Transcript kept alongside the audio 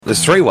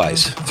There's three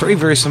ways. Three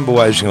very simple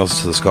ways you can listen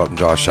to the Scott and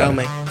Jai Show. Tell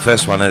me.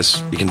 First one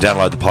is you can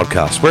download the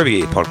podcast wherever you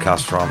get your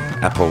podcast from.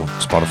 Apple,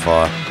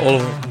 Spotify, All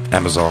of them.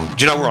 Amazon.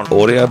 Do you know we're on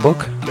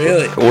Audiobook?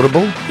 Really?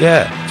 Audible?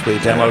 Yeah, it's where you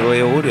download all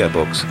your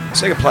audiobooks.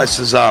 Second place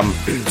is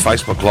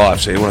Facebook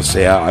Live, so you want to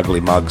see our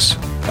ugly mugs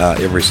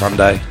every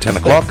Sunday, 10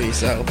 o'clock. For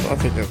yourself. I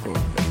think they're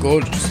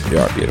gorgeous.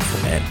 You're a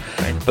beautiful man.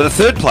 But the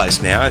third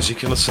place now is you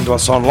can listen to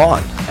us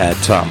online at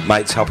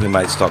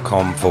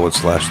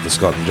mateshelpingmates.com/The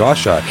Scott and Jai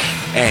Show.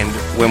 And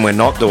when we're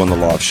not doing the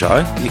live show,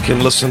 you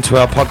can listen to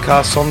our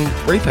podcasts on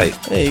repeat.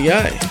 There you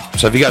go.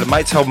 So if you go to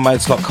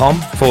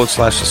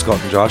mateshelpingmates.com/The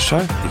Scott and Jai Show,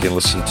 you can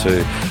listen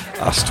to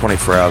us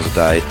 24 hours a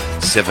day,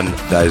 7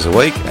 days a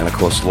week, and of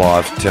course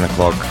live 10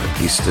 o'clock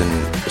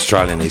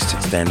Australian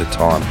Eastern Standard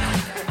Time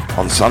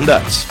on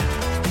Sundays.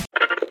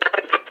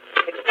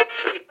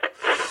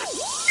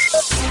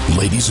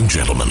 Ladies and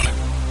gentlemen,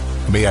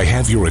 may I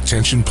have your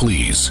attention,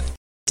 please?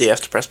 Do you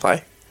have to press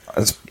play?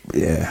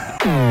 Yeah.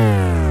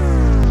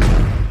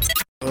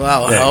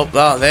 Well, I hope.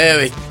 Oh, there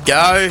we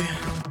go.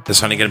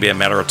 It's only going to be a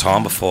matter of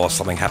time before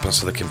something happens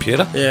to the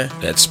computer. Yeah.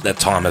 That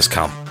time has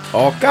come.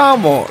 Oh,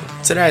 come on.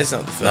 Today's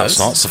not the first. No, it's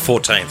not. It's the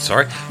 14th,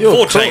 sorry. You're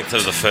 14th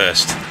of the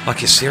 1st. Like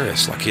you're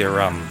serious. Like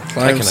you're I'm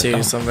taking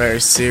serious. it. I'm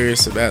very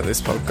serious about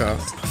this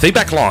podcast.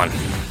 Feedback line.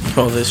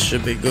 Oh, this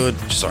should be good.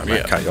 Sorry,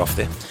 mate, cut you off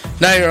there.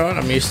 No, you're right.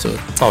 I'm used to it.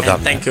 Well And done,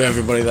 thank you,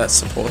 everybody that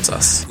supports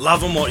us.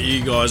 Loving what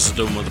you guys are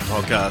doing with the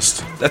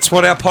podcast. That's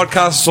what our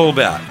podcast is all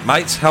about.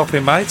 Mates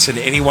helping mates, and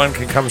anyone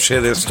can come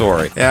share their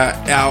story.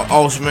 Our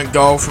ultimate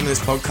goal from this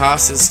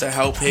podcast is to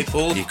help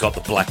people. You've got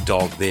the black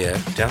dog there.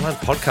 Download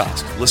the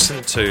podcast.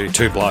 Listen to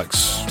two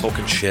blokes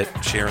talking shit,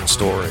 sharing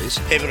stories.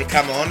 People to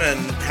come on and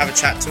have a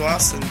chat to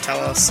us and tell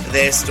us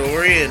their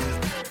story and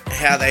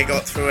how they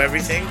got through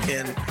everything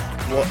and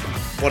what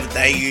did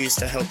they use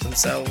to help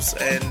themselves,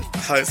 and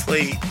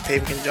hopefully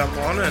people can jump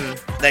on and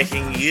they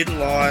can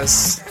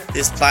utilise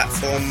this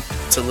platform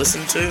to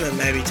listen to and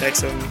maybe take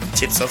some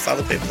tips off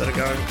other people that are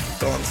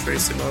going through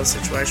similar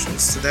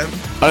situations to them.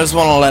 I just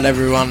want to let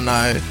everyone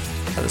know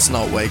that it's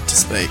not weak to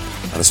speak.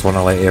 I just want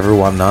to let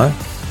everyone know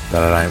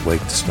that it ain't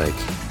weak to speak.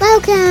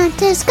 Welcome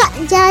to the Scott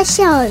and Jai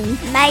Show,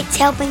 Mates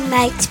Helping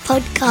Mates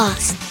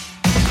podcast.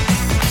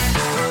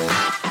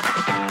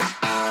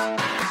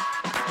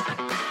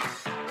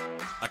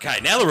 Okay,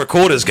 now the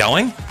recorder's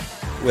going.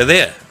 We're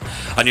there.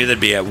 I knew there'd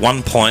be at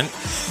one point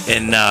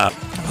in there'd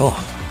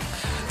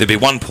be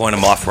one point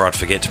in life where I'd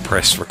forget to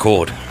press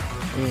record,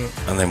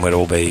 and then we'd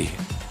all be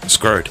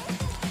screwed.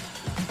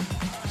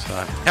 So,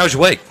 how was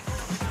your week?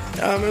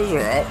 It was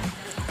alright.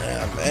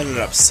 I ended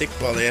up sick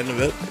by the end of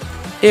it.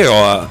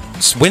 Yeah,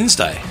 it's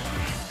Wednesday.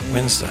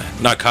 Wednesday.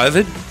 No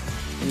COVID?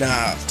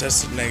 Nah,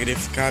 tested negative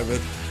for COVID.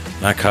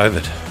 No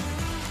COVID.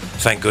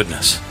 Thank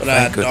goodness. But I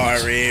had Thank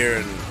goodness. diarrhea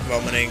and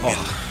vomiting.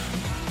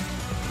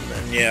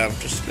 And yeah, I've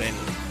just been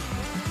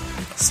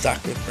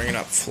stuck with bringing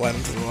up phlegm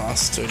for the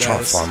last 2 days. Trying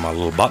to find my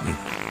little button.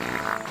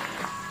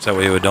 Is that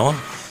what you were doing?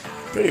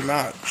 Pretty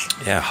much.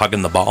 Yeah,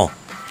 hugging the bowl.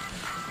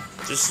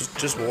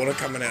 Just water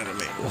coming out of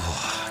me.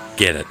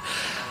 Get it.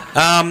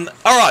 All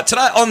right,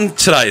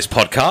 today's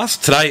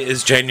podcast, today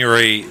is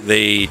January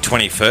the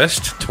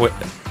 21st,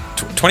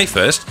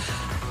 21st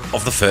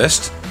of the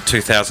 1st,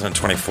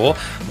 2024.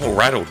 I'm all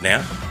rattled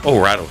now. All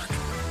rattled.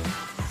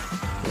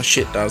 My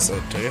shit does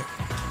that to you.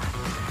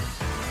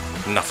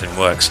 Nothing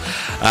works.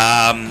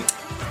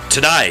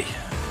 Today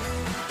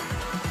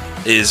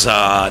is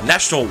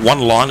National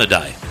One-Liner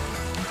Day.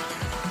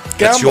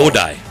 That's Come your on.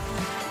 day.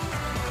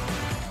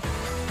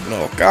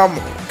 No, come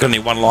on. Got any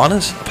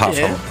one-liners apart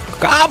Yeah. from?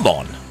 Come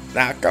on.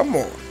 Nah, come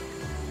on.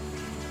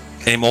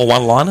 Any more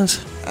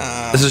one-liners?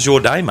 This is your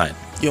day, mate.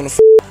 You wanna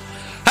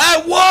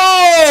Hey,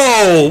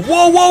 whoa!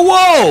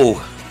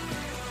 Whoa!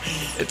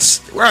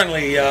 We're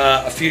only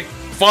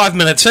 5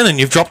 minutes in and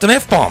you've dropped an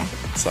F-bomb.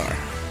 Sorry.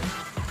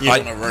 You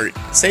wanna root.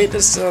 See, it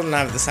just doesn't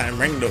have the same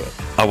ring to it.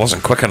 I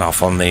wasn't quick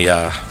enough on the,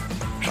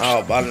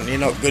 Oh, but you're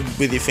not good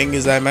with your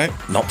fingers, eh, mate?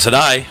 not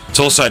today. It's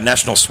also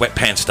National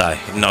Sweatpants Day.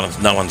 No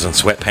one's in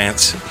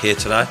sweatpants here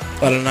today.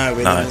 I don't know,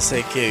 within No. the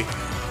CQ.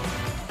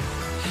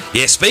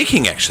 Yeah,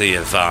 speaking actually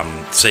of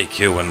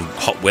CQ and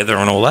hot weather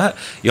and all that,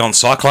 you on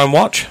Cyclone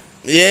Watch?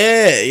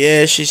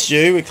 Yeah, she's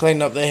due. We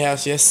cleaned up their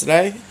house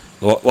yesterday.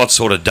 What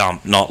sort of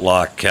dump? Not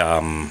like,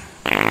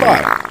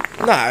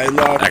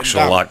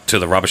 actual, like, to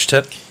the rubbish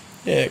tip?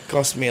 Yeah, it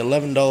cost me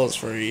 $11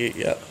 for a year.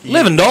 Yeah.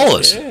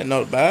 $11? Yeah,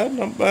 not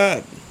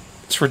bad.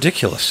 It's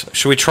ridiculous.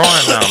 Should we try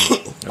and...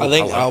 I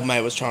think old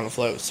mate was trying to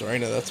flirt with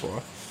Serena, that's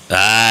why.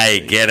 Hey,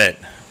 get it.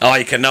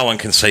 Oh, no one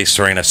can see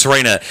Serena.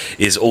 Serena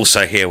is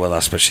also here with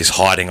us, but she's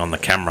hiding on the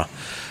camera.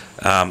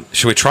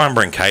 Should we try and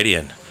bring Katie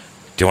in? Do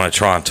you want to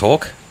try and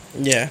talk?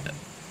 Yeah.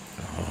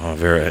 Oh,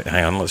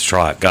 hang on, let's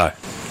try it. Go.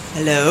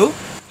 Hello?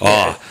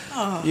 Oh,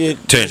 You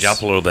turned you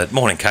up a little bit.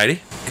 Morning,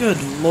 Katie.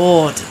 Good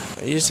lord.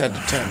 You just had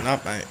to turn it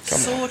up, mate. Come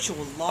on. Sort your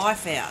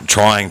life out.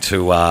 Trying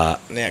to Now,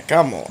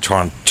 come on.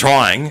 trying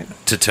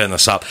to turn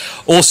this up.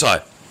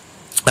 Also,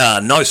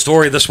 no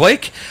story this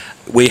week.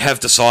 We have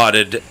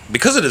decided,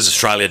 because it is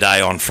Australia Day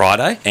on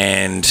Friday,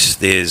 and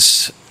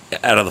there's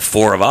out of the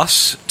four of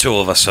us, two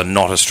of us are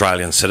not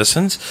Australian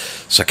citizens.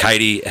 So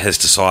Katie has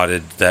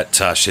decided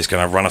that she's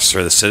going to run us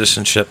through the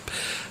citizenship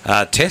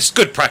test.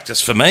 Good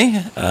practice for me.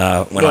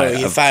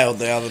 You failed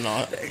the other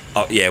night.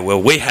 Oh, yeah,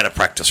 well, we had a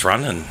practice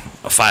run and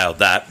I failed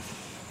that.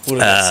 Would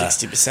have got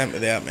 60%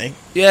 without me.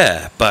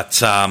 Yeah, but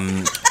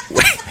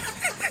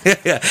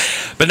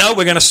but no,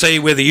 we're going to see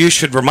whether you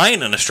should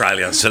remain an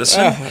Australian citizen.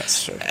 Oh,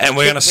 that's true. And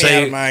we're going to Kick me out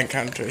see, of my own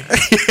country.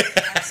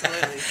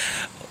 Absolutely.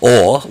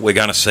 or we're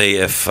going to see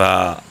if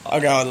I'll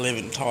go and live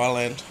in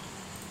Thailand.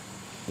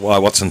 why?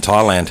 What's in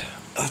Thailand?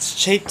 It's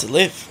cheap to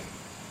live.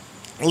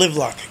 I live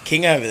like a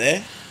king over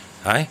there.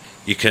 Hey,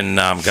 you can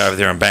go over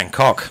there in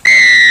Bangkok.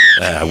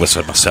 I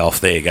whistled myself.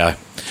 There you go.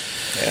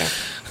 Yeah.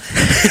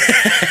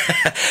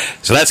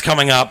 So that's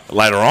coming up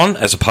later on,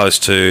 as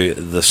opposed to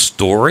the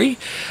story.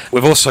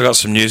 We've also got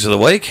some news of the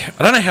week.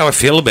 I don't know how I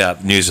feel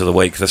about news of the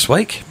week this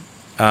week.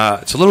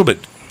 It's a little bit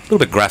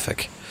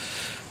graphic,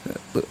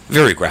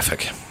 very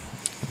graphic.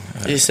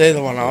 Do you see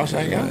the one I was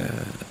taking?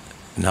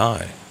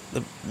 No.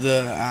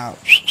 The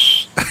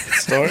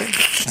story?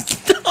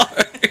 No.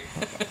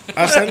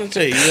 I sent it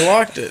to you. You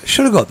liked it.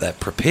 Should have got that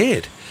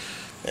prepared.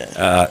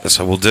 Yeah.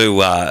 So we'll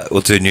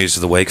do news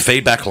of the week.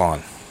 Feedback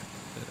line.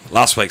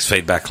 Last week's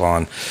feedback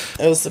line.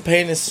 It was the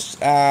penis,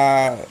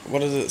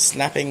 what is it,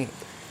 snapping,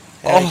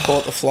 how he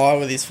caught the fly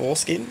with his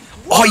foreskin.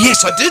 Oh,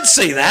 yes, I did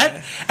see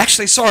that.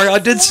 Actually, sorry, I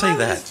did see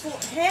that.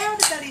 How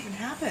did that even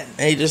happen?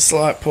 And he just,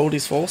 pulled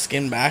his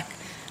foreskin back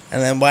and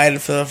then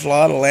waited for the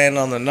fly to land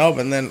on the knob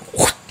and then...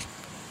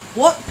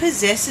 What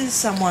possesses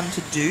someone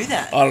to do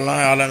that? I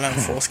don't know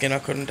foreskin, I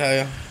couldn't tell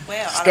you.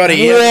 Wow.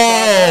 Scotty,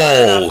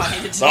 Whoa! I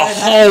needed to The know that.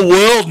 whole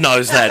world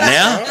knows that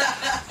now.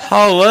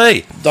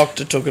 Holy.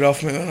 Doctor took it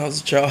off me when I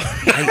was a child.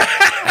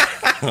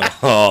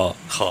 Oh.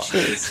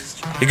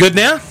 You good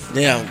now?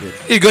 Yeah, I'm good.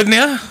 You good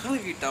now? I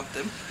believe you dumped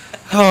him.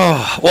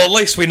 Oh, well, at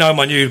least we know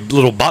my new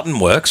little button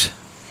works.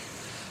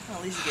 Well,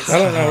 at least you get I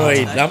don't know why you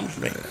today. dumped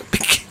me.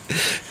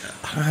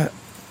 I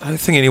don't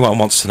think anyone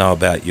wants to know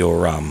about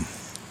your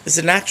It's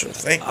a natural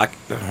thing. I,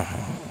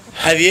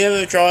 Have you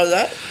ever tried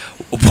that?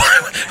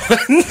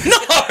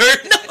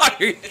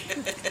 no.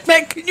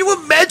 Man, can you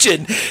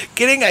imagine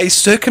getting a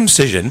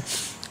circumcision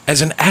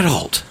as an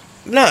adult?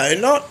 No,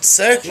 not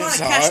Trying to catch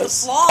the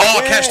circumcised. fly.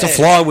 Oh, catch the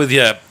fly with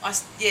your... I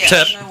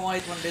Tip. don't know why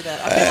you'd want to do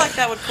that. I feel like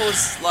that would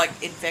cause,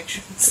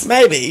 infections.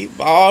 Maybe,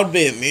 but I'd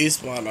be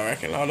amused by it, I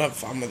reckon. I'd have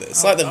fun with it.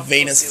 It's like the of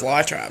Venus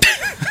course you would. flytrap.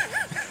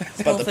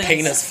 But the things.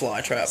 penis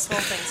flytrap. Small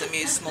things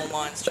amuse small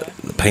minds, Joe.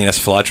 The penis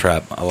fly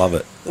trap. I love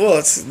it. Well,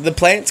 it's the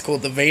plant's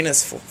called the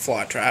Venus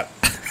flytrap.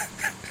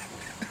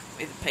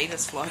 With a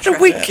penis fly How do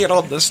trap. we get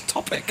on this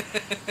topic?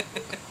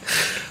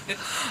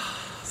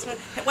 So,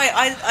 wait,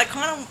 I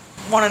kind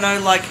of want to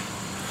know,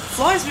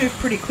 flies move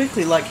pretty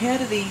quickly. How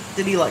did he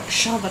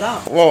shove it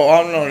up? Well,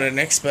 I'm not an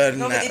expert in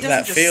No, but it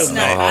that doesn't just field,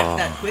 snap mate. back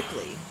that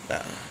quickly.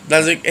 No.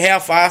 Does it? How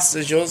fast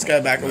does yours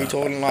go back? Are we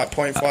talking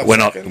 0.5 We're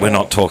not. seconds? We're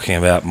not talking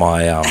about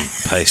my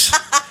piece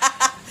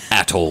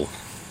at all.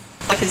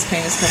 His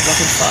penis comes up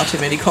in far too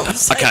many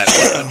conversations.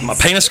 Okay, my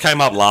penis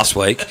came up last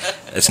week.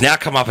 It's now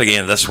come up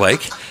again this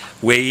week.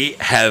 We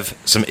have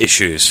some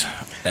issues.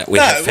 We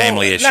have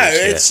family issues. No,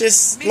 yeah. it's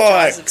just Me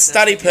guys have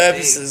study said it.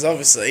 purposes,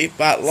 obviously.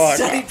 But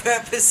Study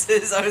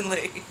purposes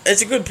only.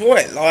 it's a good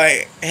point.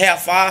 How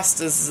fast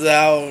does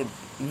the old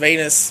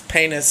Venus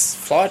penis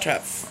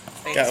flytrap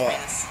go up?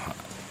 Penis.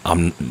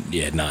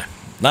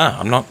 No,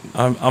 I'm not.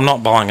 I'm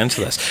not buying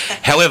into this.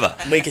 However,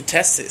 We could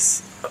test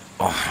this.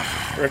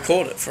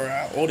 Record it for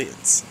our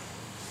audience.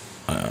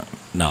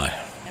 no.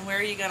 And where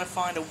are you going to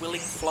find a willing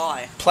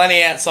fly?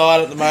 Plenty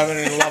outside at the moment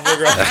in Lovely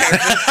Grove.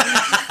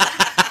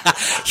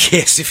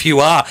 Yes, if you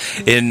are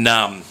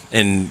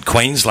in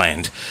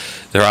Queensland,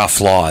 there are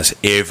flies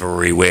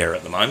everywhere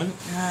at the moment.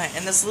 No,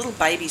 and there's little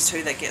babies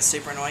too that get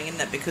super annoying, isn't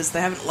it? Because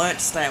they haven't learnt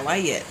to stay away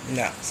yet.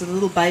 No. So the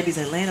little babies,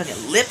 they land on your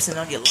lips and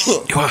on your lips.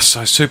 You are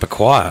so super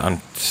quiet.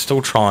 I'm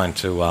still trying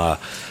to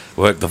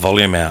work the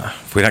volume out.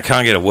 If we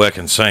can't get it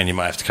working soon, you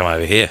may have to come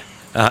over here.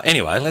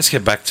 Anyway, let's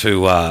get back to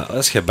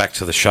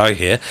the show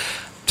here.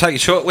 Take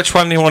it short. Which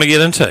one do you want to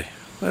get into?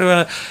 What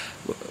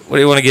do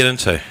you want to get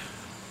into?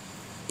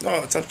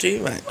 Oh, it's up to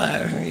you, mate.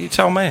 You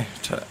tell me.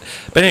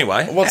 But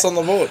anyway, What's on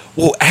the board?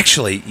 well,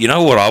 actually, you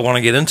know what I want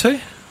to get into?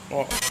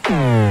 What?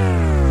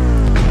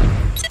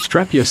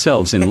 Strap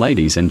yourselves in,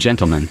 ladies and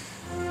gentlemen.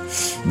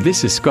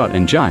 This is Scott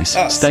and Jice,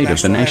 Oh, State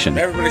of the national Nation.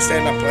 anthem. Everybody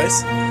stand up,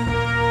 please.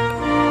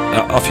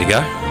 Off you go.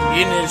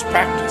 You need to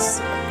practice.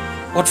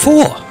 What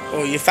for?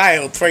 Well, you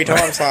failed 3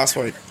 times last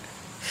week.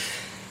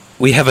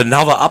 We have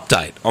another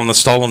update on the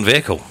stolen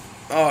vehicle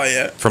Oh,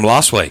 yeah. from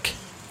last week.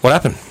 What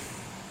happened?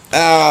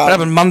 What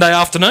happened Monday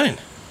afternoon?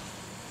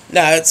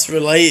 No, it's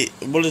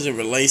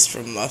released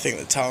from, I think,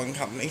 the towing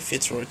company,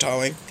 Fitzroy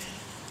Towing.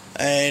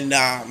 And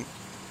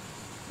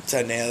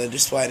so now they're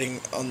just waiting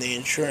on the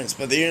insurance.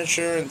 But the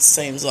insurance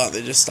seems like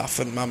they're just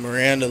stuffing mum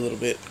around a little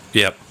bit.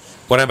 Yep.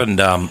 What happened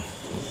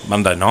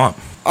Monday night?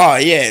 Oh,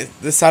 yeah.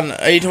 The Sunday.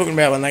 Are you talking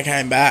about when they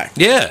came back?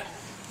 Yeah.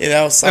 Yeah,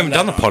 that was I haven't Sunday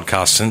done the night.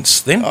 podcast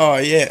since then. Oh,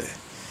 yeah.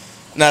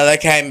 No, they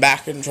came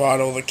back and tried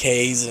all the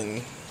keys,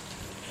 and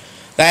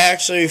they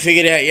actually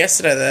figured out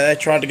yesterday that they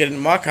tried to get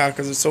into my car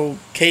because it's all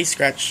key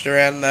scratched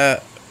around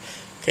the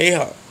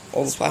keyhole.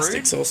 All the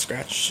plastic's all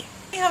scratched.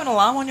 Do you have an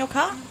alarm on your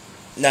car?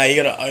 No,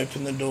 you got to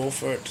open the door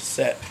for it to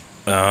set.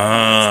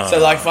 Ah. So,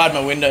 like, if I had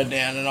my window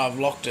down and I've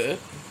locked it,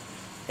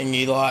 and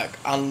you, like,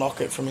 unlock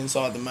it from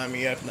inside the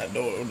moment you open that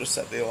door, it'll just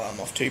set the alarm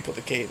off till you put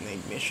the key in the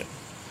ignition.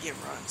 Yeah,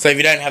 right. So if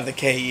you don't have the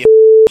key,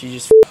 you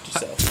just f***ed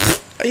yourself.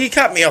 You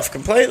cut me off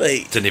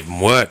completely. Didn't even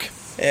work.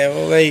 Yeah,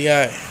 well, there you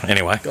go.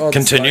 Anyway, God's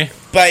continue. sake.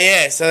 But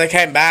yeah, so they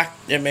came back,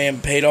 and me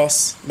and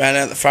Pedos ran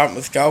out the front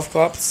with golf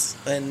clubs,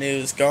 and he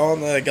was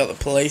gone. They got the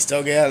police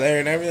dog out there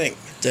and everything.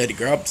 Dirty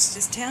grubs.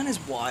 This town is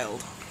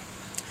wild.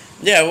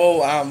 Yeah, well,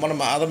 one of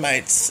my other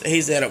mates,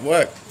 he's out at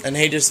work, and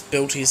he just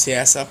built his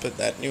house up at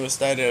that new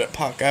estate out at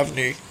Park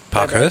Avenue.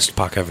 Parkhurst?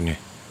 Park Avenue.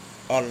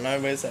 I don't know,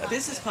 where's that?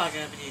 This is Park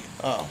Avenue.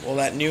 Oh, well,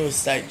 that new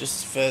estate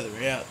just further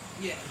out.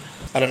 Yeah.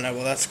 I don't know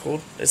what that's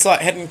called. It's like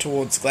heading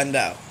towards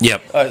Glendale.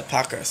 Yep. Oh, it's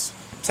Parkhurst.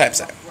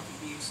 Same.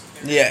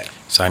 Yeah.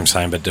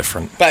 Same, but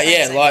different. But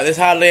yeah, like, there's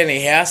hardly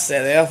any houses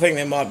out there. I think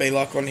there might be,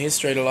 like, on his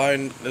street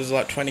alone, there's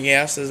like 20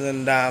 houses,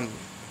 and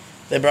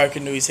they broke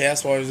into his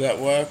house while he was at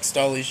work,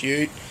 stole his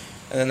ute,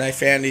 and then they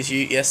found his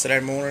ute yesterday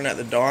morning at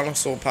the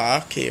dinosaur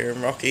park here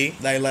in Rocky.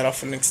 They let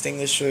off an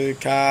extinguisher through the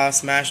car,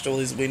 smashed all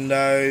his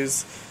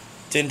windows,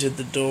 tinted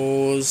the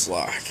doors,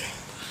 like...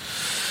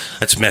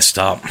 It's messed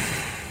up.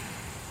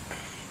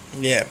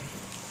 Yeah.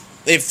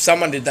 If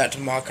someone did that to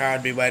my car,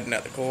 I'd be waiting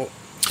at the court.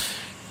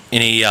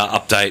 Any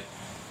update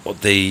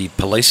what the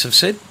police have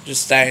said?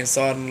 Just stay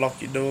inside and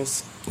lock your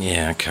doors.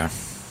 Yeah, okay.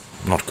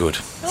 Not good. I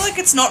feel like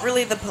it's not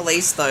really the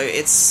police, though.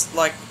 It's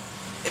like,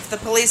 if the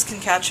police can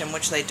catch him,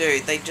 which they do,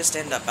 they just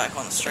end up back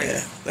on the street.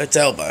 Yeah, that's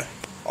elbow.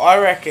 I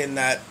reckon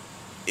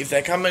if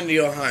they come into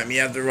your home, you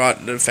have the right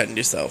to defend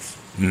yourself.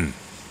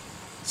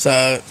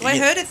 So I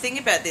heard a thing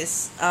about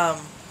this. I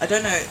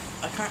don't know,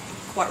 I can't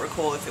quite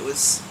recall if it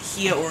was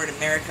here or in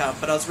America,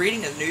 but I was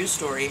reading a news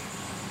story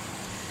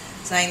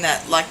saying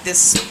that, like,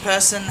 this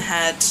person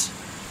had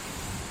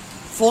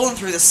fallen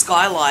through the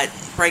skylight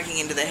breaking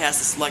into their house.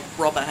 This, like,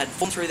 robber had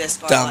fallen through their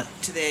skylight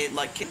to their,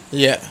 like, kitchen,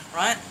 yeah.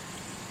 right?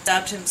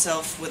 Stabbed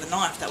himself with a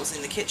knife that was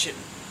in the kitchen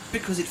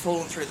because he'd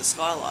fallen through the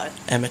skylight.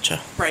 Amateur.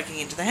 Breaking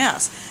into the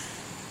house.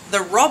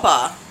 The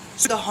robber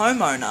sued the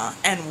homeowner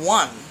and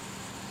won.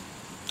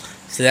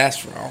 So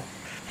that's wrong.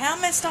 How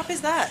messed up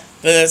is that?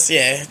 But that's,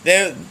 yeah.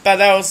 But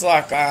that was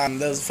like,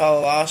 there was a fella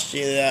last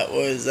year that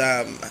was,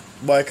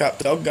 woke up,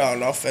 the dog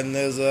going off, and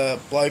there was a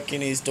bloke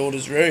in his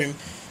daughter's room,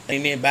 and he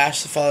near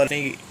bashed the fella, and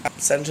he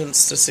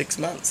sentenced to 6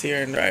 months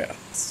here in Australia.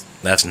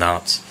 That's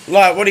nuts.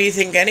 Like, what do you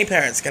think any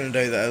parent's going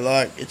to do, though?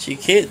 Like, it's your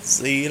kids,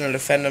 so you're going to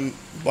defend them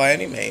by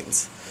any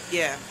means.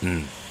 Yeah.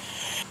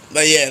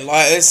 But yeah,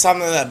 like, there's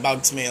something that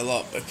bugs me a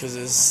lot, because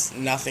there's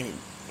nothing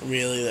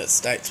really that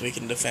states we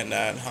can defend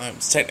our own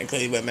homes.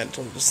 Technically, we're meant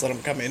to just let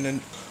them come in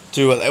and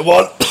do what they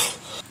want.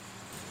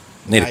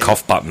 Need a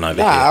cough button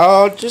over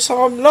here.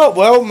 I'm not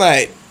well,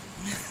 mate.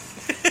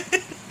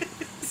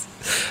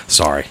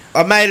 Sorry.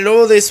 I made it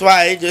all this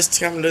way just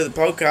to come and do the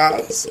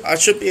podcast. I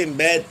should be in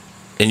bed.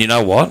 And you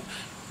know what?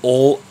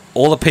 All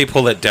the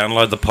people that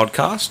download the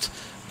podcast,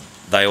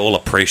 they all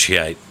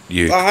appreciate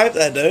you I hope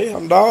they do.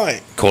 I'm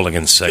dying. calling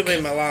in sick. Could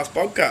be my last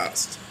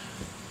podcast.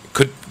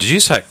 Did you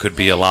say it could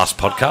be your last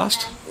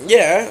podcast?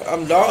 Yeah,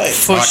 I'm dying.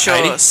 For Right, sure,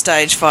 Katie?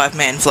 stage 5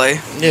 man flu.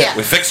 Yeah.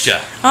 We fixed you.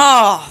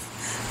 Oh,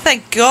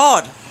 thank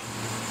God.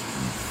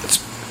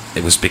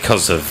 It was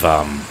because of,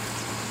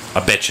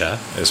 I betcha,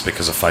 it was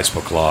because of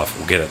Facebook Live.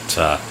 We'll get it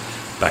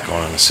back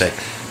on in a sec.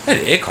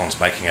 That aircon's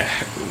making a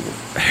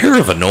hair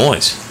of a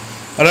noise.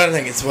 I don't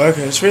think it's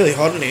working. It's really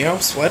hot in here. I'm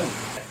sweating.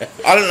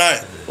 I don't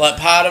know. Like,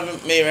 part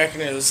of me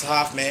reckon it was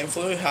half man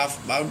flu,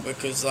 half bug,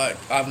 because, like,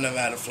 I've never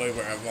had a flu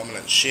where I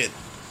vomited shit.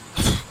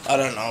 I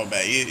don't know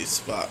about you,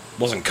 but...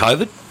 Wasn't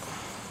COVID?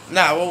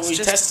 No, well, we It's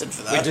just- tested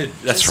for that. We did.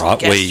 That's Just right.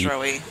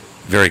 gastro-y.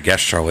 Very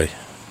gastro-y.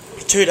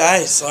 2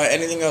 days. Like,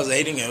 anything I was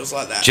eating, it was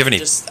like that. Do you have any-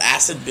 Just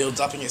acid builds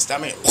up in your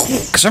stomach.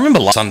 Because I remember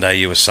last Sunday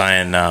you were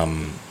saying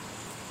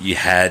you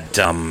had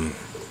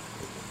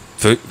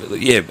food.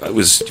 Yeah,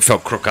 you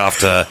felt crook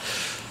after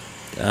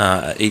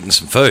eating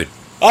some food.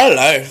 I don't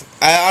know.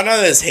 I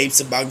know there's heaps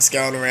of bugs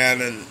going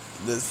around and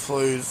there's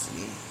flus,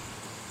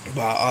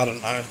 but I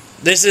don't know.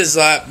 This is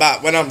like,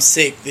 but when I'm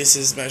sick, this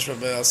is most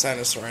probably, I was saying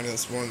to Serena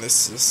this morning,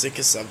 this is the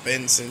sickest I've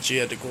been since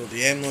you had to call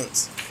the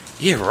ambulance.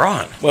 Yeah,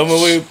 right. When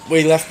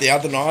we left the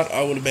other night,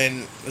 I would have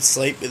been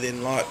asleep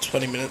within like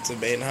 20 minutes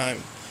of being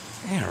home.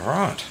 Yeah,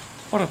 right.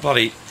 What a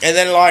bloody... And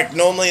then, like,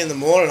 normally in the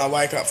morning, I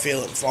wake up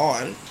feeling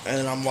fine,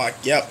 and I'm like,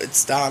 yep,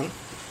 it's done.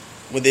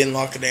 Within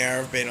like an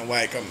hour of being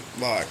awake, I'm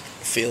like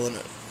feeling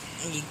it.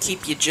 You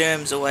keep your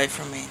germs away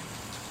from me.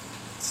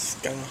 It's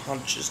gonna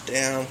hunt us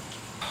down.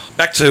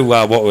 Back to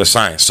what we were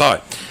saying.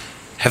 So,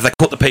 have they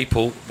caught the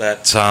people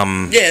that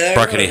They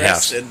broke were into your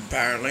house? arrested,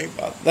 apparently,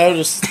 but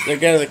they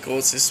go to the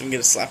court system, get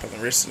a slap on the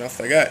wrist, and off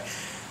they go.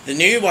 The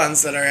new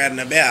ones that are out and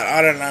about,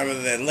 I don't know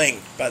whether they're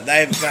linked, but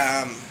they've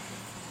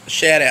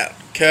shout out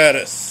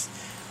Curtis,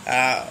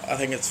 I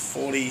think it's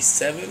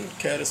 47,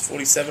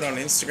 Curtis47 on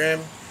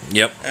Instagram.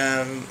 Yep.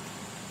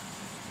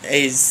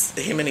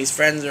 Him and his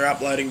friends are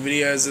uploading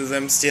videos of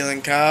them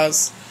stealing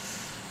cars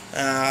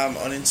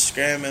on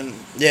Instagram, and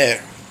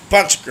yeah,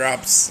 bunch of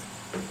grubs.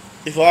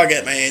 If I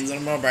get my hands on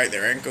them, I'll break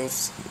their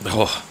ankles.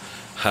 Oh,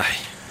 hey,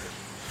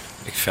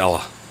 big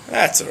fella.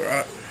 That's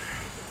alright.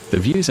 The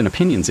views and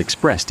opinions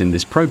expressed in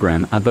this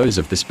program are those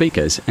of the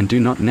speakers and do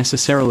not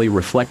necessarily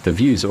reflect the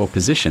views or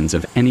positions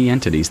of any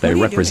entities they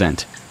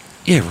represent.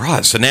 Yeah,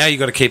 right. So now you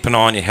got to keep an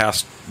eye on your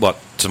house,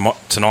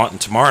 tonight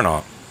and tomorrow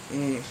night?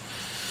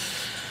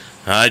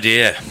 Oh,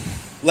 dear.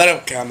 Let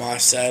them come, I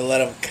say. Let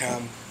them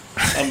come.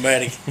 I'm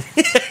ready.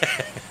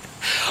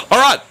 All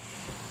right.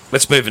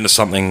 Let's move into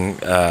something...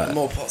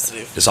 more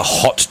positive. There's a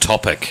hot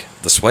topic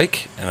this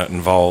week, and it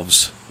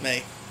involves...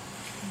 Me.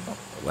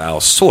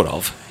 Well, sort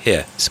of.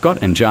 Yeah.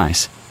 Scott and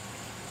Jice.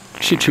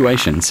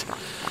 Situations.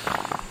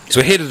 So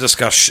we're here to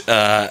discuss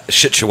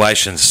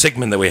situations,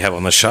 segment that we have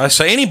on the show.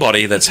 So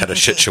anybody that's had a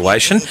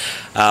situation,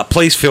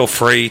 please feel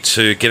free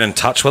to get in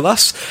touch with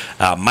us.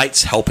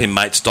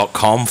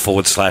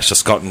 mateshelpingmates.com/The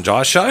Scott and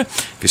Jai Show.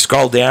 If you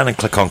scroll down and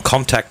click on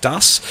Contact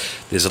Us,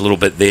 there's a little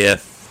bit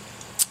there,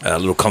 a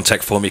little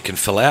contact form you can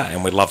fill out,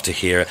 and we'd love to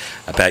hear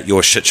about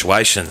your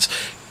situations.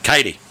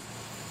 Katie.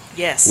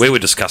 Yes. We were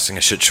discussing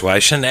a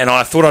situation, and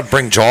I thought I'd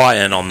bring Jai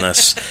in on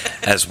this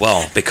as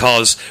well,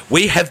 because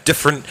you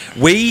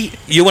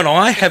and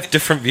I have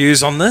different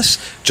views on this.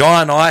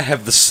 Jai and I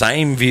have the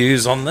same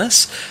views on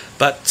this,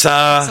 but...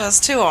 so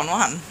it's 2 on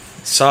 1.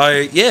 So,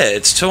 yeah,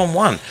 it's 2 on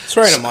 1.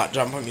 Serena might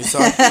jump on your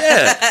side.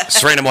 Yeah.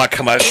 Serena might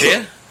come over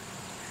here.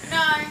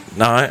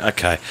 No?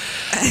 Okay.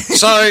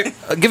 So,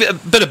 I'll give you a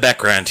bit of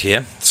background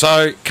here.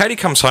 So, Katie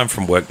comes home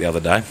from work the other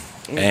day,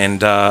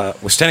 and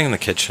we're standing in the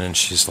kitchen, and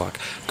she's like,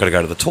 I've got to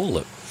go to the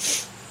toilet.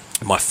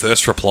 And my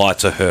first reply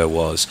to her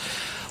was,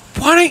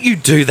 why don't you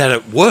do that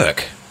at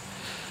work?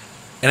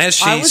 And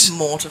as I was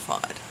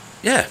mortified.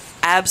 Yeah.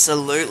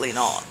 Absolutely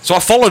not. So I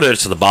followed her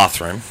to the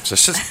bathroom. So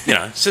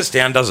sits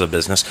down, does her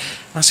business.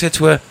 And I said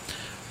to her,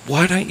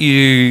 why don't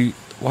you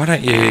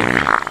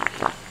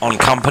on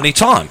company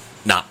time?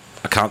 Nah,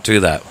 I can't do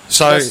that.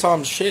 So First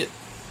time shit.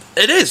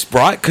 it is,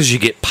 right? Because you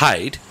get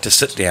paid to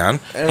sit down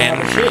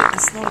and shit.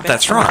 It's not about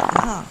That's that.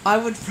 right. Nah. I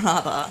would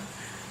rather,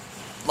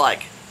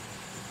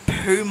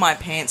 poo my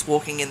pants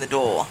walking in the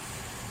door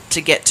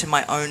to get to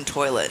my own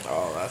toilet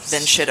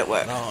than shit at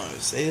work. No,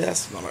 see,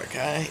 that's not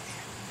okay.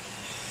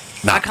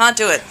 No. I can't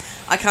do it.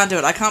 I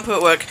can't poo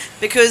at work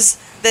because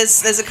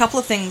there's a couple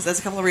of things. There's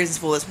a couple of reasons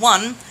for this.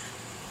 One,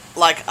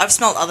 I've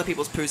smelled other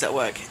people's poos at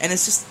work, and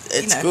it's just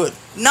It's good.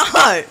 No,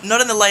 not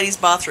in the ladies'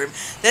 bathroom.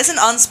 There's an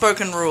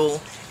unspoken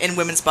rule in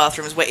women's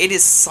bathrooms where it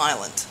is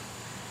silent.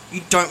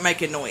 You don't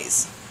make a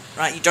noise,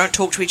 right? You don't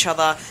talk to each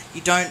other.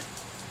 You don't.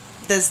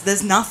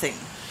 There's nothing.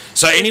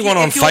 So anyone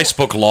on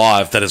Facebook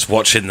Live that is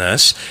watching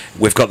this,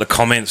 we've got the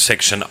comment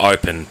section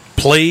open.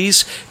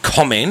 Please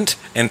comment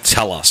and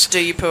tell us. Do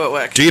you poo at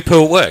work? Do you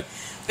poo at work?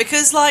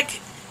 Because,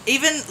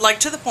 even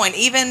to the point,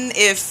 even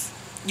if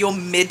you're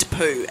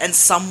mid-poo and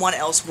someone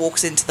else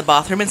walks into the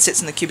bathroom and sits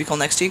in the cubicle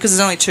next to you, because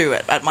there's only 2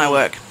 at my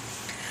work,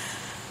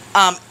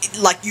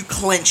 you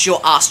clench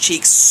your ass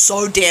cheeks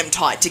so damn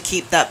tight to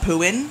keep that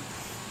poo in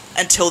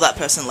until that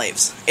person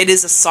leaves. It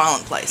is a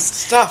silent place.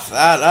 Stuff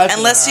that.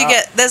 Unless you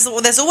get...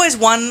 There's always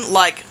one,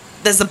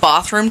 there's the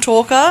bathroom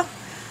talker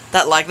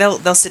that,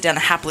 they'll sit down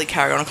and happily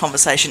carry on a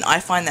conversation. I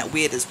find that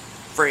weird as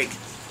frig.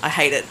 I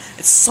hate it.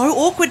 It's so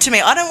awkward to me.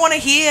 I don't want to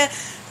hear,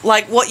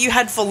 what you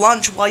had for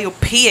lunch while you're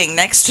peeing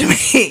next to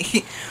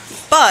me.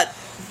 But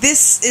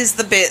this is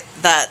the bit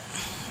that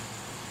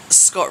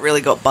Scott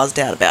really got buzzed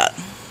out about.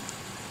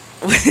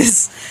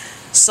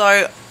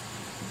 So,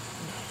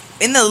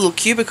 in the little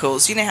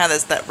cubicles, you know how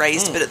there's that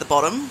raised bit at the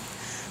bottom?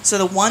 So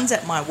the ones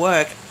at my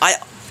work,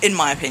 in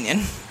my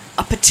opinion,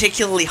 are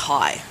particularly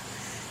high.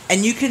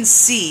 And you can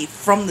see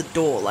from the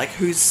door,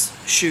 whose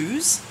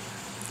shoes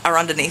are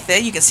underneath there.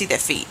 You can see their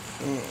feet.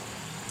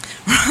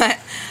 Right?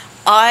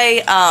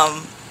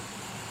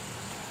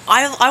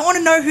 I want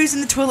to know who's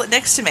in the toilet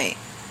next to me.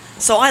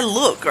 So I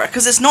look, right?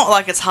 Because it's not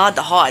like it's hard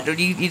to hide.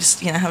 You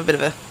just, have a bit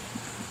of a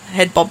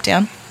head bob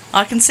down.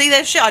 I can see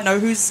their shit. I know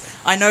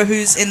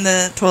who's in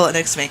the toilet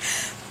next to me.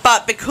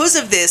 But because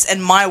of this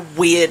and my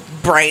weird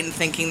brain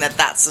thinking that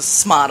that's a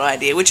smart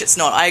idea, which it's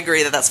not, I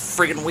agree that that's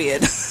friggin'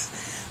 weird.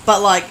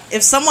 But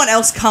if someone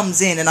else comes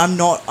in and I'm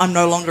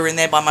no longer in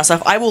there by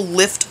myself, I will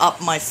lift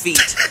up my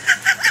feet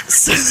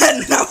so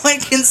that no one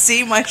can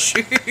see my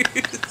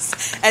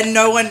shoes and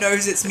no one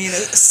knows it's me.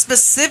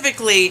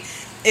 Specifically,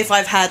 if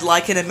I've had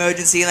an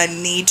emergency and I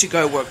need to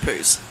go work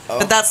poos.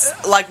 But that's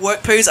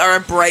work poos are a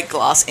break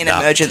glass in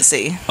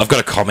emergency. I've got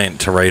a comment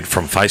to read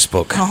from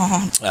Facebook.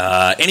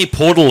 Any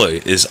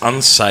Portaloo is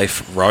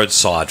unsafe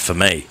roadside for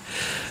me.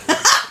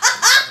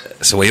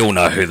 So we all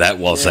know who that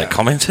was that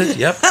commented.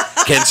 Yep.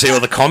 Can see all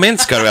the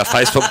comments. Go to our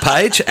Facebook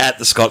page at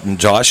The Scott and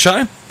Jai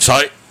Show.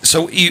 So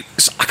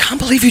I can't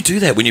believe you do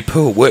that when you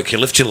poo at work. You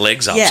lift your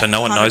legs up so no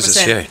one knows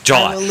it's you.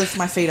 Jai, I will lift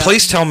my feet up.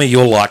 Please tell me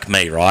you're like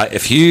me, right?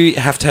 If you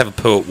have to have a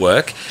poo at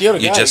work, you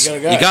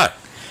go.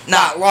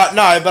 Nah.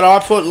 No, but I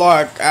put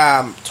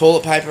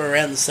toilet paper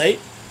around the seat.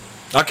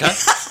 Okay.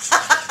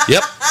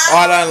 Yep.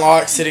 I don't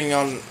like sitting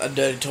on a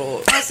dirty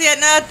toilet. I see.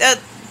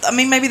 I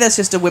mean, maybe that's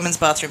just a women's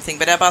bathroom thing,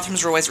 but our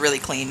bathrooms are always really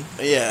clean.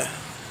 Yeah.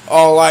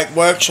 Oh, like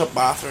workshop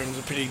bathrooms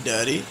are pretty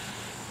dirty.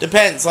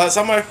 Depends. Like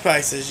some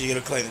workplaces, you got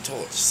to clean the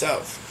toilets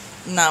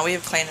yourself. No, we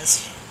have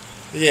cleaners.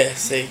 Yeah.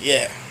 See.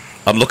 Yeah.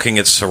 I'm looking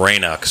at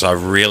Serena because I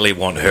really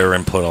want her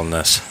input on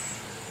this.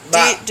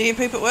 Do you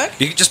poop at work?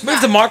 You can just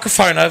move the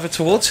microphone over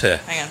towards her.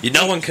 Hang on.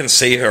 No one can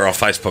see her on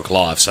Facebook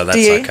Live, so that's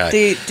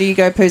okay. Do you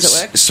go poos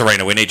at work?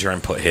 Serena, we need your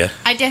input here.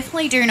 I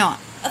definitely do not.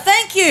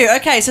 Thank you.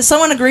 Okay, so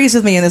someone agrees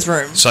with me in this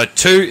room. So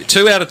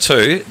two out of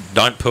two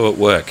don't poo at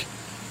work.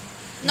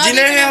 No, Do you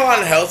know how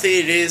unhealthy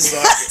it is?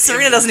 Like,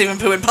 Serena doesn't even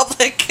poo in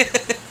public.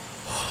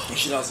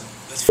 She doesn't.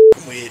 That's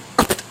f***ing weird.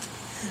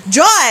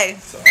 Jai!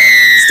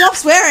 Stop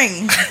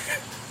swearing.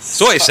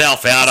 Sort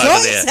yourself out Sort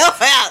over there.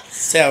 yourself out.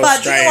 How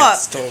But you know what?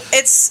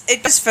 Australians talk.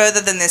 It goes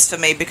further than this for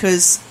me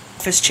because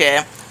office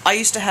chair. I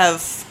used to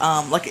have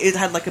it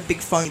had like a big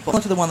foam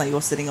bottom to the one that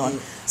you're sitting on.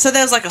 So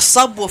there was like a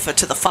subwoofer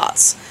to the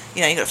farts.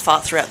 You know, you got to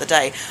fart throughout the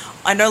day.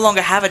 I no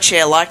longer have a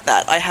chair like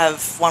that. I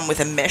have one with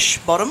a mesh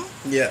bottom.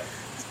 Yeah.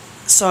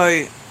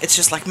 So it's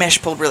just like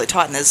mesh pulled really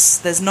tight, and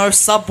there's no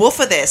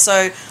subwoofer there.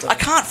 So I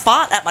can't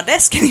fart at my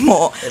desk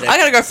anymore. I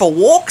got to go for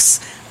walks.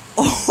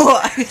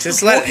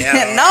 Just let it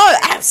out. No,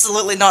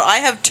 absolutely not. I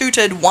have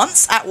tooted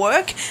once at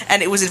work,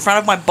 and it was in front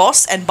of my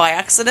boss, and by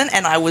accident,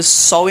 and I was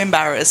so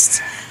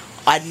embarrassed.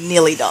 I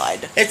nearly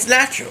died. It's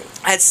natural.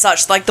 I had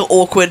such like the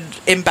awkward,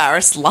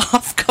 embarrassed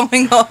laugh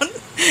going on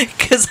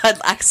because I'd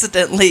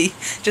accidentally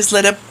just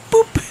let a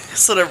boop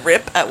sort of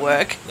rip at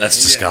work.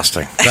 That's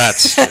disgusting.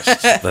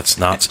 That's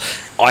nuts.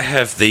 I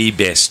have the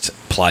best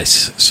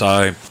place.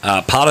 So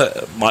part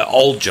of my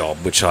old job,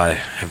 which I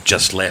have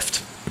just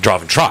left,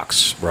 driving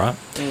trucks, right?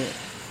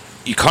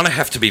 You kind of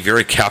have to be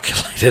very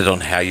calculated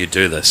on how you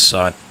do this.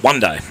 So one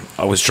day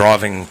I was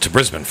driving to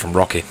Brisbane from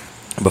Rocky.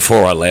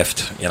 Before I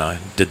left,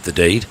 did the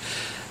deed.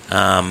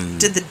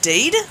 Did the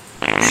deed?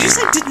 Did you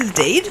say did the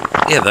deed?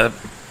 Yeah,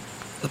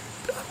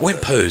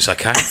 went poos,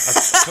 okay?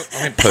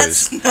 I went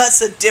poos.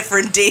 That's a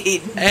different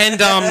deed.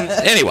 And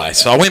anyway,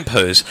 so I went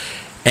poos,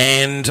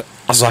 and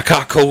I was like,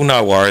 oh, cool,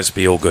 no worries,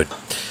 be all good.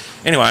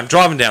 Anyway, I'm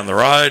driving down the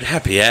road,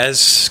 happy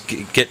as,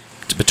 get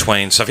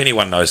between, so if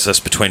anyone knows this,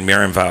 between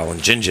Merionvale and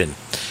Gingin,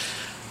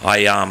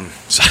 I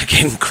started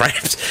getting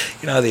cramped.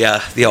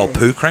 The old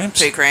poo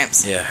cramps? Poo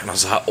cramps. Yeah, and I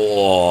was like,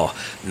 oh,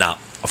 no,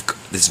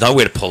 there's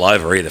nowhere to pull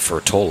over either for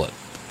a toilet.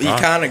 But you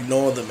can't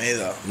ignore them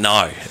either.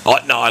 No,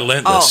 I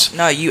learned this. Oh,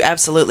 no, you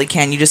absolutely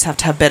can. You just have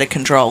to have better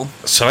control.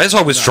 So as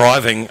I was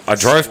driving, I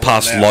drove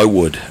past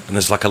Lowood, and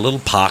there's like a little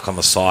park on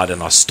the side,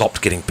 and I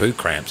stopped getting poo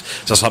cramps.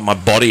 So it's like my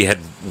body had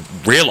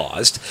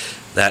realised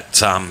that,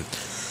 there's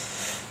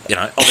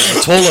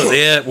a toilet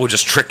there, we'll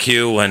just trick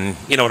you, and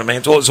you know what I mean?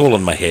 It's all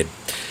in my head.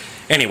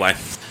 Anyway,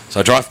 so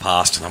I drive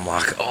past, and I'm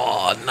like,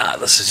 oh, no,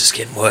 this is just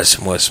getting worse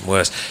and worse and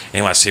worse.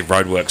 Anyway, I see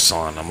roadworks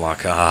sign. I'm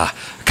like, I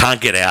can't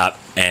get out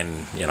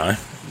and,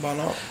 Why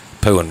not?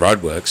 poo and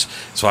roadworks.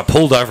 So I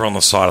pulled over on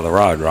the side of the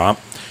road, right?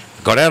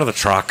 Got out of the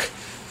truck,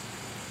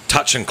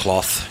 touching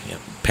cloth,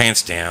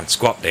 pants down,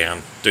 squat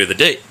down, do the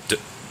deed,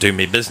 do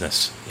me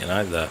business,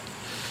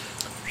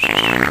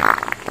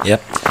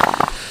 Yep.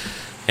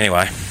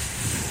 Anyway,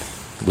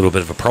 a little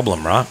bit of a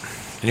problem, right?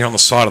 And you're on the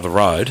side of the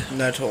road.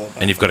 No toilet paper.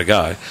 And you've got to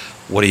go.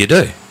 What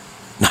do?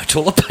 No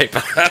toilet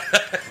paper.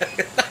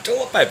 No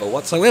toilet paper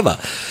whatsoever.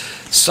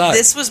 So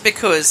This was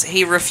because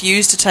he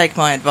refused to take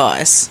my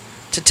advice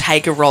to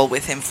take a roll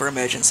with him for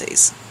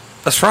emergencies.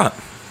 that's right.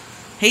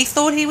 He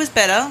thought he was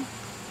better.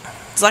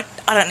 It's like,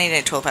 I don't need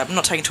any toilet paper. I'm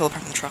not taking toilet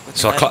paper in the truck with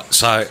So, me.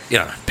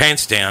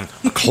 pants down,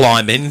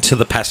 climb into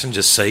the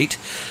passenger seat,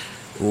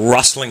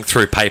 rustling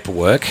through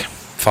paperwork,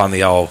 find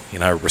the old,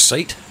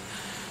 receipt.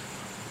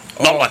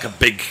 Not like a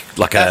big,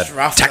 like That's a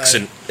rough, tax.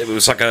 though. It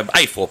was like a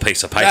A4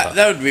 piece of paper.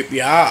 That would rip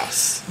your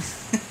ass.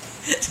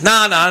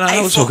 No,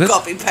 it was all A4 good.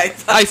 copy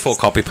paper. A4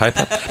 copy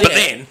paper. But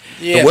then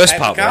Yeah, the worst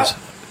paper part cut?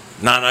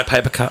 was no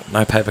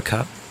paper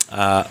cut.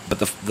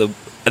 But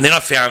and then I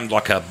found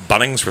like a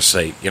Bunnings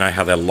receipt. You know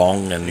how they're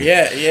long and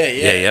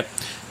yeah.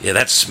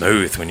 That's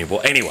smooth when you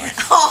walk. Anyway,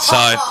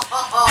 so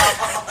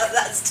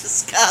That's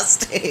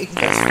disgusting.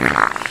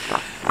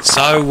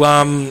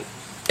 so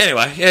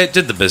anyway,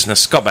 did the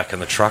business. Got back in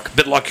the truck. A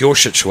bit like your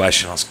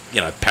situation. I was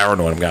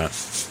paranoid. I'm going.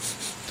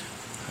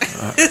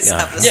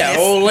 Yeah,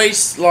 or at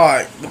least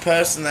like the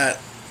person that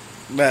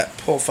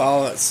poor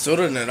fella that stood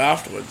in it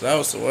afterwards. That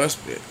was the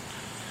worst bit.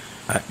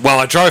 Well,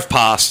 I drove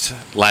past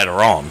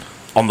later on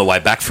the way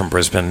back from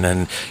Brisbane,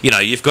 and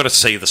you've got to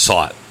see the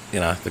site,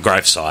 the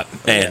grave site,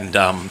 and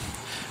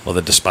or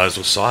the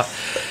disposal site,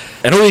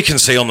 and all you can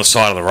see on the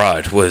side of the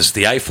road was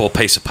the A4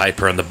 piece of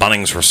paper and the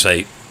Bunnings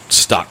receipt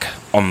stuck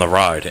on the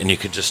road, and you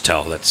could just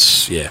tell that's.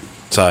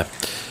 So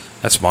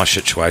that's my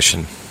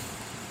situation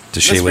to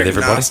share with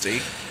everybody.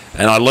 Nasty.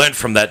 And I learned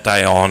from that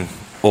day on,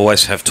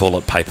 always have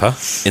toilet paper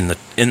in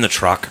the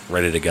truck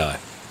ready to go.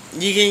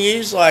 You can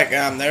use like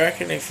they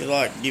reckon if you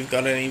like you've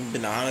got any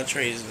banana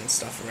trees and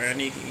stuff around,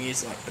 you can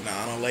use like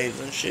banana leaves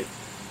and shit.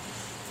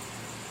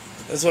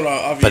 That's what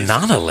I've used.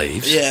 Banana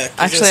leaves? Yeah. 'cause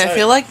Actually, they're I so-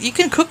 feel like you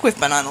can cook with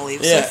banana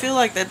leaves. So Yeah. I feel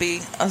like that'd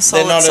be a they're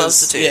solid not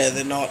substitute.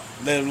 they're not.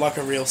 They're like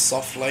a real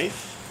soft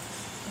leaf.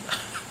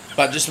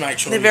 But just make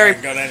sure They're you very-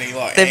 haven't got any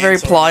like. they're very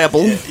ants or-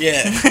 pliable.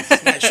 Yeah.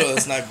 Just make sure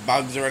there's no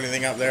bugs or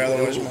anything up there.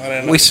 Otherwise, you might end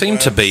up We with seem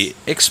to worms. be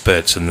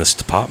experts in this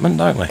department,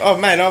 don't we? Oh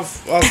mate,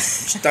 I've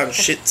done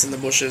shits in the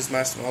bushes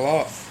most of my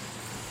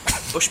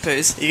life. Bush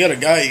poos. You gotta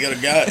go. You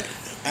gotta go.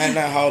 Ain't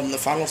no holding the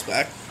funnels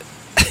back.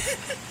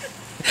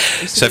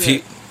 So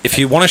if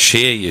you want to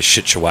share your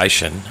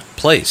situation,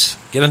 please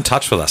get in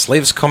touch with us.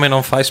 Leave us a comment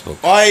on Facebook.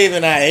 I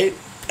even ate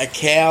a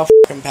cow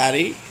fucking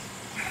patty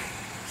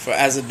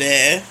as a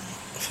dare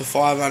for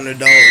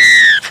 $500.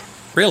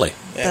 Really?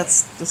 Yeah.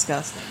 That's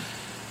disgusting.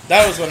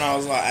 That was when I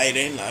was like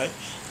 18 though.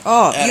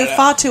 Oh, Add you're it up.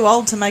 far too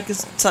old to make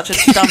such a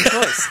dumb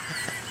choice.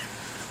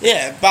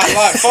 Yeah, but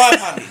like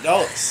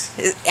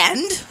 $500.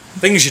 And?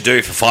 Things you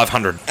do for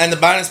 500. And the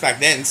bonus back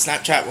then,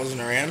 Snapchat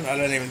wasn't around. I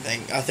don't even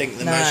think. I think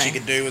the No. most you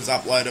could do was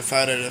upload a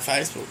photo to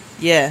Facebook.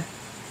 Yeah.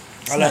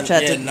 I don't- Snapchat yeah,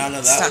 didn't, none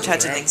of that was Snapchat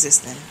didn't around.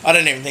 exist then. I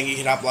don't even think you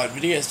could upload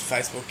videos to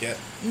Facebook yet.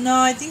 No,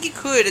 I think you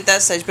could at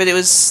that stage, but it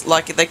was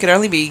like they could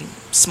only be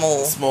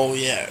small. Small,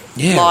 yeah.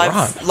 Yeah,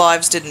 right.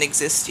 Lives didn't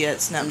exist yet.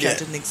 Snapchat Yeah.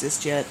 didn't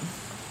exist yet.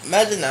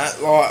 Imagine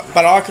that. Like,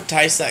 but I could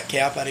taste that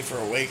cow patty for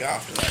a week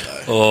after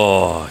that though.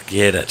 Oh,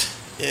 get it.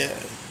 Yeah.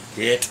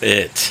 Get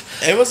it.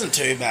 It wasn't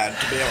too bad,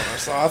 to be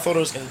honest. Like, I thought it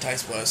was going to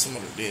taste worse than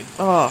what it did.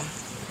 Oh,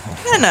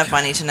 I don't know if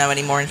I need to know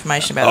any more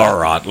information about All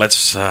that. right,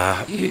 let's... you're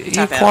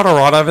Tap out. quite all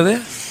right over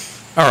there?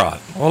 All right,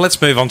 well,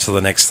 let's move on to the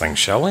next thing,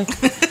 shall we?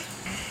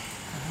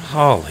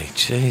 Holy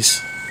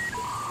jeez.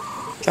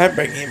 Don't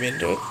bring him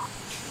into it.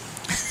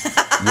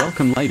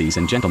 Welcome, ladies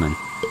and gentlemen,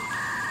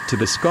 to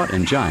the Scott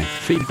and Jai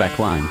feedback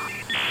line.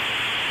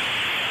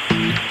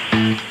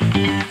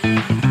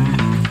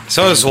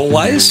 So, as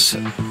always,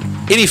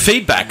 any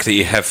feedback that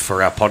you have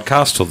for our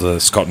podcast or the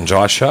Scott and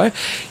Jai Show,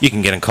 you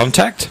can get in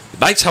contact.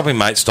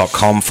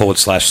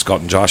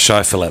 mateshelpingmates.com/Scott and Jai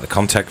Show. Fill out the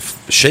contact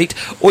sheet,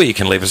 or you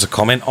can leave us a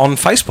comment on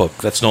Facebook.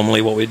 That's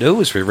normally what we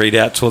do, is we read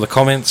out to all the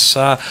comments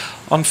on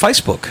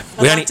Facebook.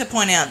 I'd like to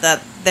point out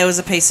that there was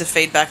a piece of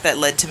feedback that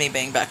led to me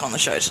being back on the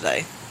show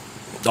today.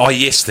 Oh,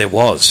 yes, there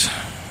was.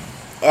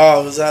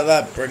 Oh, was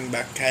that bring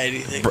back Katie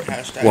thing?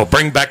 Hashtag. Well,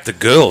 bring back the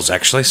girls,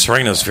 actually.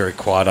 Serena's very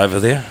quiet over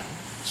there.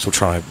 Still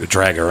trying to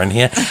drag her in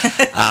here.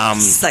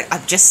 It's like,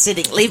 I'm just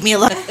sitting, leave me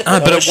alone.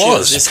 No, but it She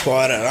was. just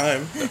quiet at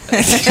home.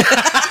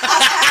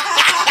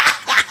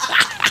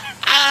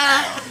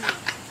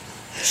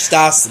 She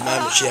starts the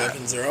moment she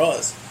opens her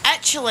eyes.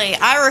 Actually,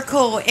 I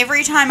recall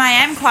every time I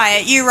am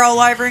quiet, you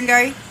roll over and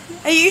go,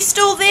 "Are you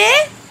still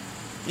there?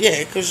 Yeah,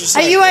 because she's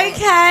so Are you quiet.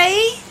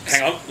 okay?"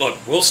 Hang on, look,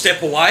 we'll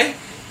step away,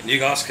 and you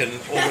guys can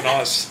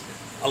organise.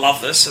 I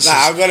love this. This Nah,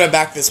 I is got her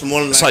back this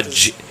morning. it's mate, like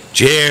 'cause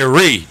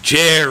Jerry.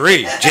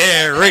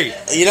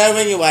 you know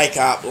when you wake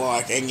up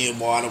and you're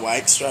wide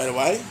awake straight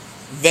away?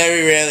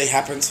 Very rarely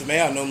happens for me.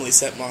 I normally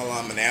set my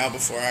alarm an hour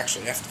before I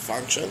actually have to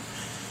function.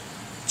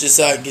 Just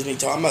so it gives me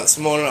time. But this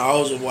morning I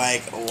was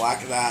awake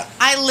like that.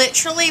 I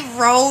literally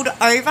rolled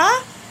over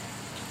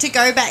to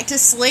go back to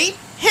sleep.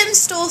 Him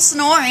still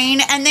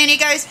snoring, and then he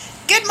goes,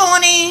 "Good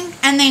morning,"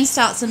 and then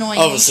starts annoying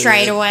you Obviously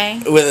straight with-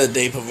 away. With a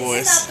deeper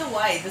voice. Isn't that the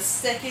way? The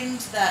second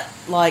that,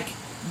 like,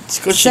 It's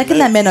 'cause the she second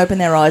that moved. men open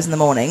their eyes in the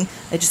morning,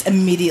 they're just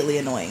immediately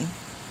annoying.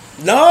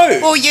 No!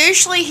 Well,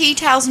 usually he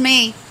tells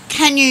me,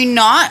 "Can you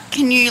not?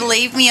 Can you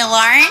leave me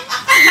alone?"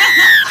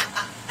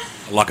 I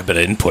like a bit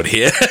of input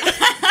here.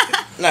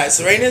 No,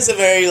 Serena's a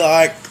very,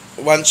 like,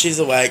 once she's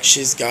awake,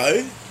 she's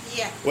go.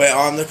 Yeah. Where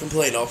I'm the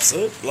complete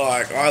opposite.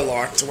 Like, I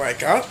like to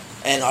wake up,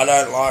 and I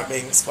don't like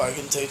being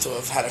spoken to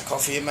have had a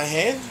coffee in my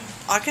hand.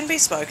 I can be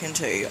spoken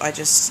to. I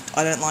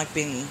don't like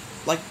being,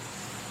 like,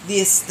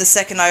 the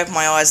second I open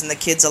my eyes and the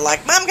kids are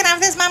like, "Mum, can I have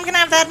this? Mum, can I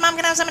have that? Mum,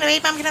 can I have something to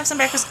eat? Mum, can I have some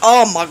breakfast?"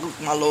 Oh,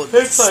 my lord.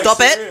 Stop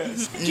it.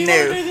 Do you No.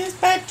 want to do this,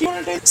 babe? Do you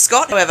want to do this?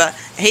 Scott, however,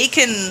 he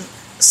can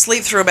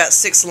sleep through about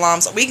 6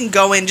 alarms. We can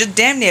go in, just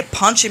damn near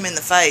punch him in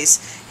the face.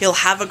 He'll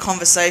have a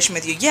conversation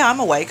with you. "Yeah, I'm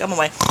awake.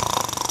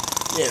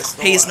 Yes.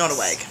 He's not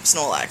awake.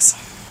 Snorlax.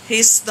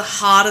 He's the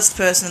hardest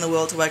person in the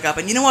world to wake up.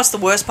 And you know what's the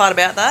worst part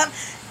about that?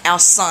 Our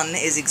son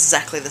is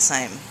exactly the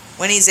same.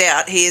 When he's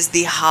out, he is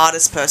the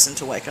hardest person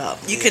to wake up.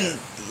 You can,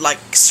 like,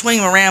 swing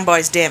him around by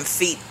his damn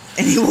feet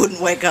and he wouldn't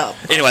wake up.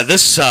 Anyway,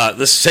 this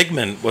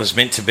segment was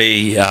meant to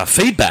be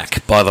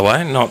feedback, by the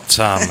way, not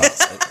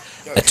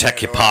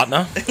attack your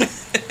partner.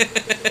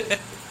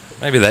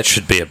 Maybe that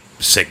should be a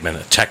segment.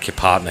 Attack your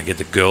partner, get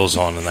the girls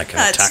on, and they can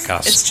attack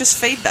us. It's just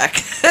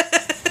feedback.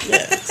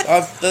 Yeah.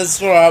 That's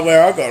where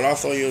I got it. I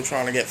thought you were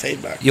trying to get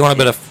feedback. You want a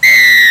bit of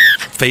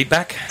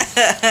feedback?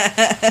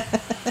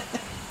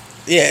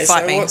 Yeah,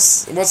 Fight so me.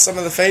 what's some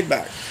of the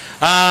feedback?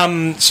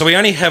 So we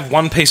only have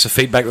one piece of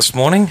feedback this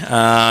morning,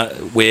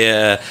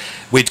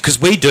 because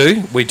we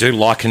do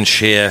like and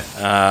share,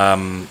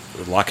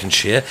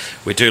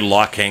 we do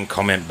like and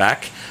comment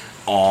back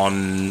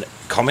on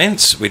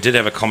comments. We did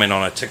have a comment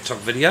on a TikTok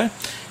video,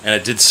 and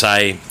it did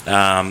say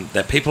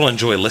that people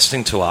enjoy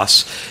listening to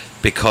us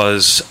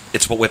because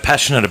it's what we're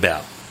passionate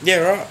about. Yeah,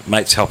 right.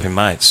 Mates helping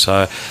mates.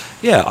 So,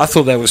 yeah, I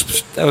thought that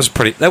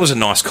was a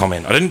nice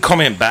comment. I didn't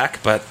comment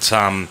back, but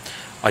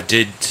I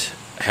did,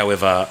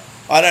 however.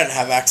 I don't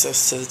have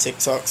access to the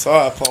TikTok, so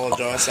I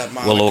apologise that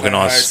my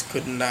co-host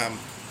couldn't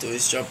do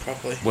his job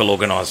properly. We'll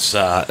organise you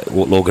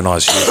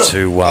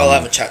to. I'll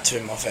have a chat to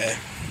him off air.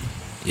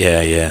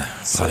 Yeah.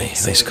 Bloody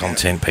these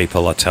content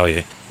people, I tell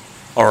you.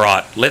 All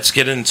right, let's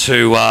get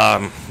into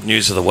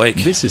news of the week.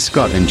 This is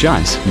Scott and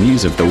Jace,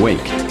 News of the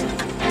Week.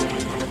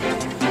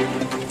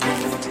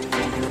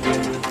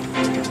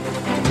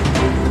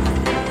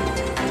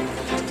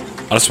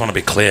 I just want to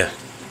be clear.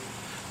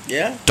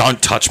 Yeah?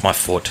 Don't touch my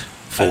foot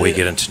before we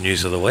get into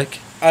news of the week.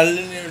 I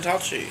didn't even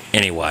touch you.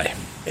 Anyway.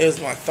 It was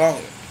my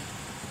thumb.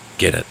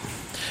 Get it.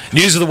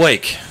 News of the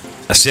week.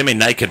 A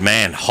semi-naked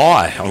man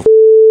high on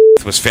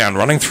was found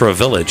running through a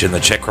village in the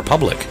Czech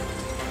Republic.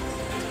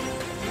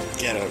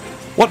 Get it.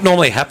 What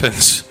normally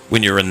happens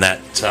when you're in that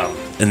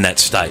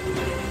state?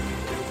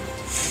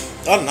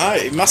 I don't know.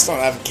 You must not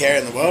have a care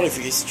in the world if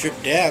you get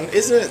stripped down.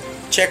 Isn't it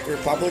Czech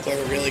Republic like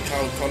a really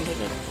cold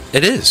continent?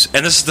 It is.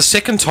 And this is the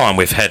second time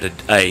we've had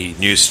a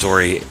news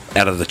story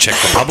out of the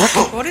Czech Republic.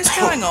 What is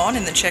going on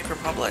in the Czech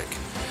Republic?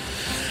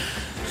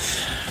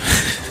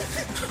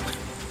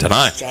 Don't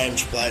know.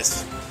 Strange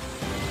place.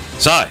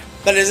 So.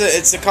 But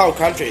it's a cold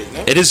country, isn't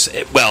it? It is,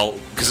 well,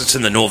 because it's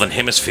in the northern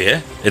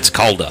hemisphere, it's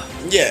colder.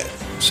 Yeah.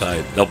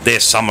 So their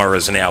summer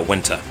is now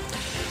winter.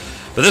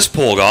 But this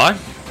poor guy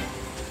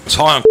was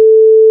high on.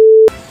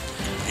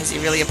 Is he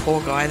really a poor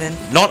guy then?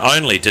 Not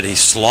only did he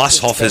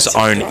slice off his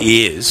own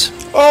ears.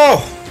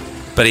 Oh!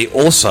 But he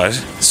also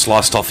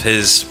sliced off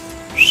his.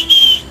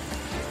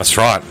 That's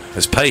right,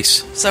 his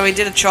piece. So he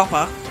did a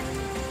chopper,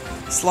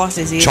 sliced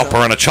his ears Chopper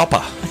off. and a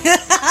chopper.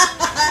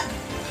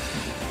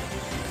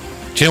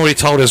 Do you know what he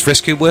told his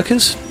rescue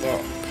workers?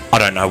 What? I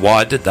don't know why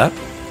I did that.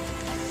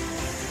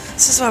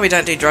 This is why we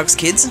don't do drugs,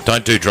 kids.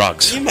 Don't do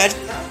drugs. Can you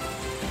imagine that?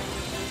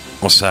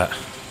 What's that?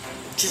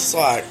 Just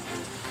like...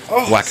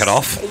 Oh, whack it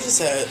off. It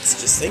just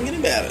hurts just thinking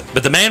about it.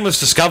 But the man was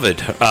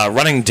discovered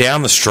running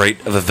down the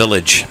street of a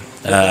village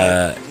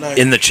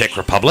in the Czech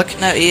Republic.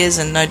 No ears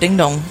and no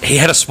ding-dong. He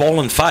had a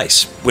swollen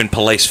face when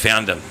police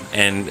found him,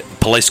 and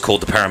police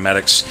called the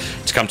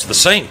paramedics to come to the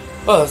scene.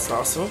 Oh, that's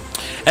nice of him.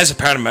 As the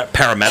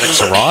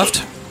paramedics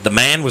arrived, the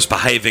man was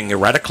behaving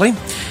erratically,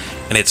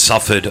 and had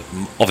suffered,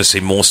 obviously,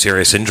 more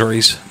serious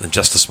injuries than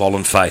just a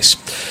swollen face.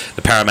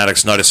 The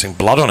paramedics, noticing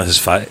blood on his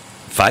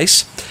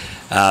face,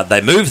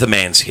 they moved the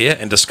man's hair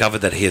and discovered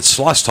that he had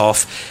sliced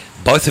off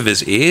both of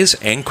his ears,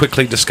 and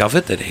quickly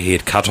discovered that he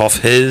had cut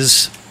off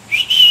his...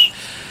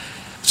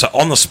 So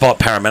on the spot,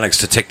 paramedics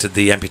detected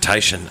the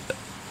amputation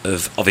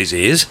of his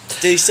ears.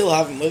 Do you still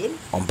have him with him?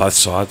 On both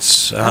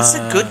sides. That's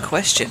a good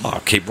question.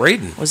 I'll keep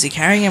reading. Was he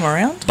carrying him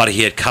around? But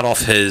he had cut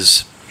off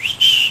his...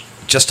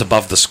 just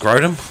above the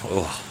scrotum.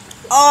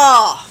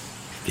 Oh!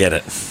 Get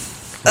it.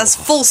 That's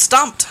full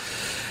stumped.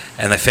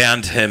 And they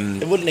found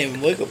him... It wouldn't even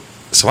wiggle.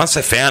 So once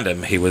they found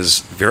him, he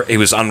was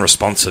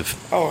unresponsive.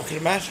 Oh, I can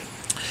imagine.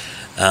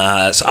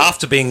 So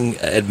after being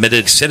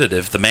admitted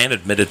sedative, the man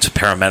admitted to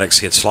paramedics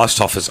he had sliced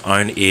off his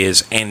own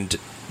ears and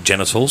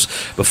genitals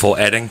before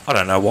adding, I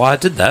don't know why I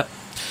did that.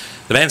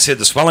 The man said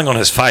the swelling on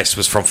his face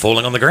was from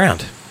falling on the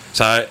ground.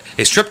 So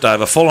he stripped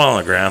over, fallen on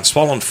the ground,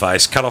 swollen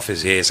face, cut off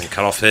his ears and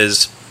cut off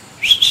his...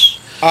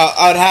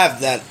 I'd have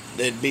that.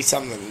 There'd be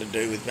something to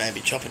do with maybe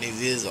chopping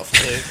his ears off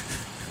too.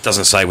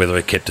 Doesn't say whether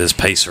he kept his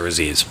piece or his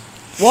ears.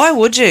 Why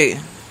would you?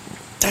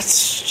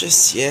 That's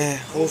just, yeah.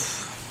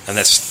 Oof. And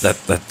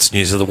that's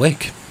news of the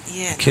week.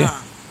 Yeah, Thank you.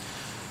 nah.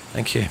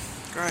 Thank you.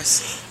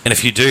 Gross. And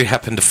if you do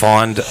happen to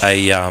find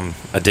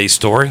a D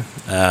story,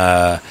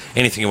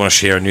 anything you want to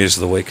share in news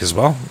of the week as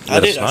well,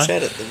 let us know. I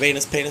shared it. The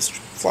Venus penis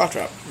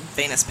flytrap.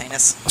 Venus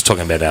penis. I was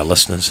talking about our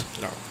listeners.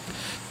 No.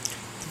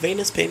 The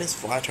Venus penis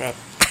flytrap.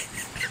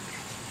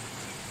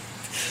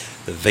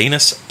 The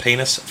Venus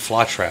penis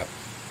flytrap.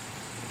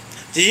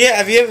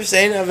 Have you ever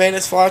seen a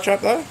Venus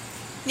flytrap though?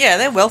 Yeah,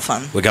 they're well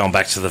fun. We're going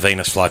back to the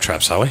Venus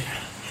flytraps, are we?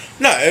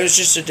 No, it was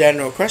just a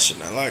general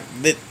question.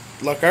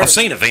 I've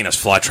seen a Venus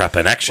flytrap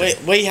in action.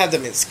 We had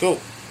them in school.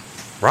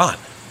 Right.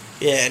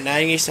 Yeah, no,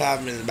 you used to have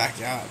them in the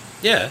backyard.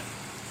 Yeah.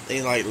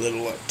 They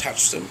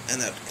touch them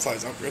and they'd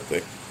close up real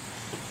quick.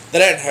 They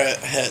don't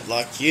hurt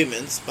like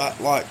humans, but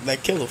they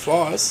kill the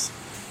flies.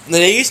 And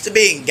they used to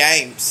be in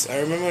games. I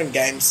remember when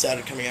games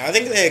started coming out. I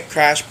think their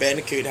Crash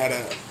Bandicoot had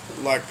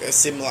a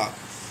similar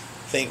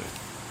thing,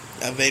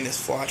 a Venus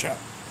flytrap.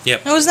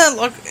 Yep. Oh, isn't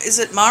that is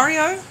it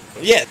Mario?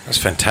 Yeah. That's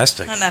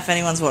fantastic. I don't know if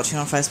anyone's watching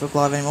on Facebook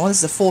Live anymore. This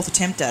is the fourth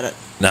attempt at it.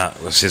 No,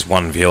 this is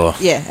one viewer.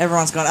 Yeah,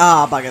 everyone's gone,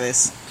 bugger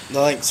this.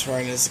 The Link's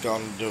phone has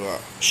gone into a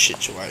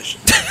situation.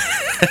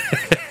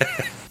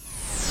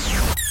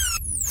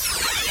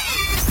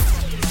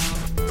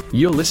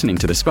 You're listening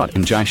to The Scott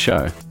and Jai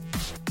Show.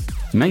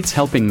 Mates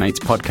Helping Mates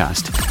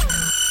podcast.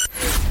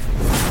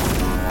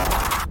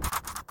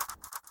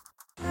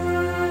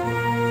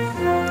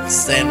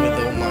 Stand with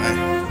all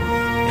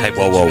my Hey,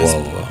 whoa.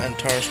 And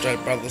Torres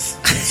Strait brothers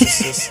and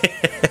sisters.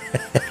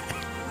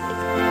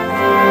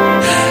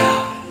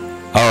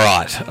 All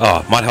right.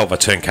 Oh, might help if I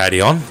turn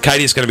Katie on.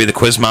 Katie's going to be the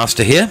quiz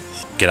master here.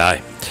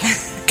 G'day.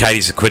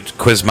 Katie's the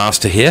quiz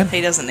master here. He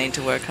doesn't need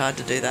to work hard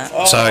to do that.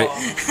 So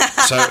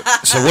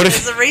what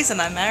There's if? a reason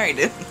I married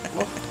him.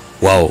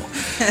 Whoa.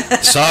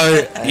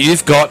 So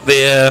you've got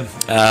there.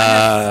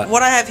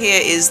 What I have here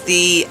is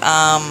the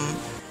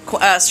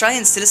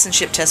Australian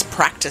citizenship test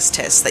practice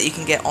test that you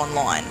can get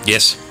online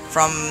Yes.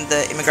 from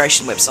the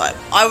immigration website.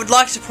 I would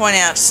like to point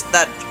out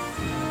that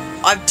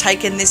I've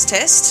taken this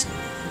test,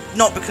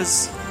 not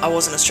because I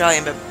wasn't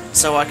Australian, but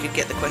so I could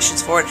get the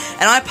questions for it.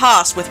 And I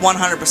passed with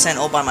 100%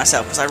 all by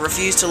myself because I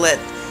refused to let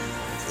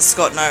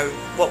Scott know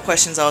what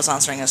questions I was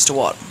answering as to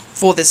what,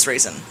 for this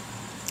reason.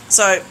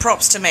 So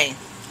props to me.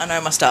 I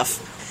know my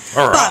stuff.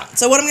 All right. But,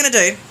 so what I'm going to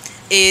do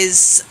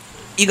is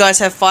you guys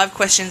have 5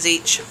 questions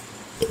each,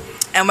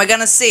 and we're going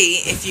to see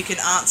if you can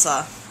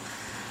answer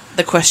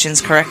the questions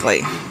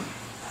correctly.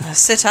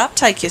 Sit up,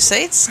 take your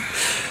seats.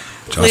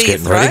 John's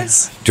getting ready.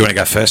 Do you want to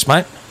go first,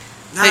 mate?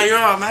 No, you're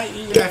all right,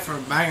 mate. You go for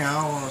a banger.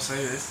 I want to see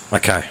this.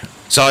 Okay.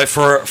 So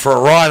for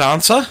a right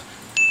answer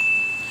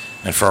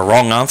and for a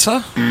wrong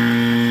answer,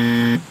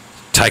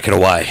 take it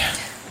away.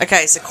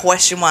 Okay, so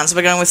question 1. So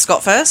we're going with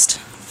Scott first.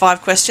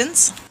 5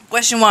 questions.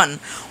 Question 1.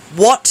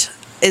 What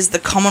is the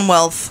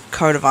Commonwealth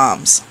coat of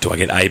arms? Do I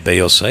get A,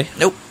 B, or C?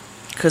 Nope.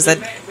 Because they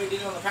We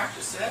did on the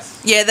practice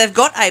test. yeah, they've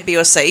got A, B,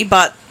 or C,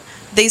 but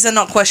these are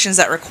not questions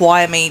that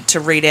require me to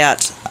read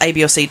out A,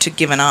 B, or C to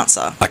give an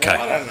answer. Okay.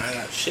 I don't know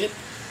that shit.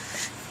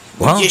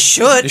 Well, You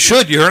should. You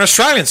should. You're an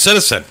Australian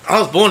citizen. I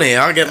was born here.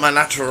 I get my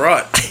natural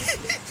right.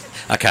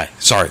 Okay.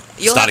 Sorry.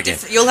 Start again.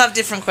 You'll have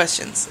different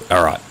questions.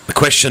 All right. The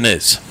question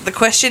is, The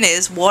question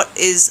is, what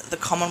is the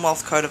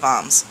Commonwealth coat of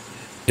arms?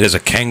 it is a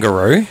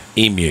kangaroo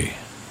emu.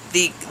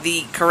 The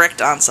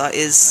correct answer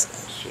is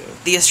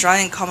the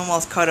Australian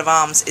Commonwealth coat of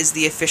arms is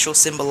the official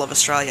symbol of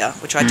Australia,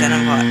 which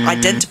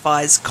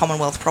identifies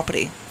Commonwealth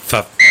property.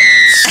 For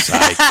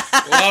sake.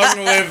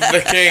 Long live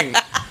the king.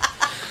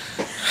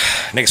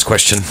 Next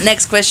question.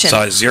 Next question.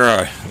 So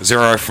 0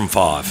 from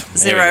 5.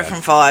 There 0 we go.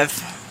 from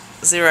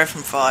 5. 0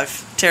 from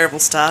 5. Terrible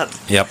start.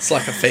 Yep. It's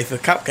like a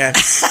FIFA Cup game.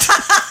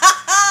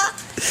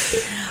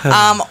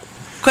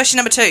 Question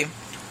number 2.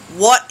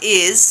 What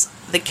is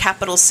the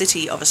capital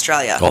city of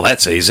Australia? Well,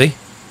 that's easy.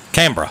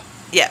 Canberra.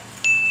 Yeah.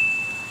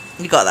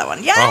 You got that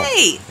one. Yay!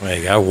 Oh, there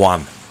you go.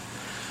 1.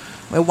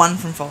 We're 1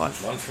 from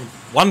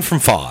 5. 1 from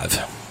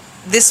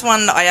 5. This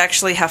one I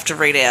actually have to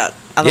read out,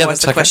 otherwise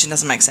that's the okay. question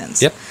doesn't make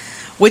sense. Yep.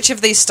 Which of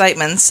these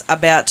statements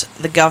about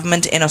the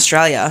government in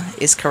Australia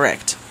is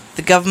correct?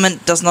 The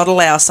government does not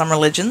allow some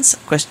religions.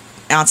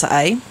 Answer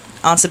A.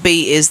 Answer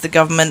B is the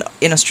government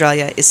in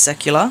Australia is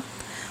secular.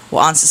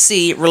 Or answer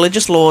C,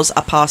 religious laws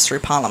are passed through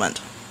Parliament.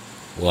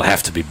 Will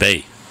have to be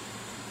B.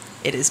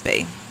 It is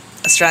B.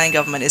 Australian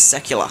government is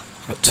secular.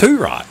 Got 2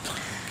 right.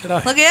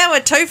 G'day. Look out, we're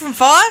 2 from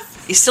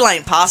 5. You still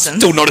ain't passing.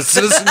 Still not a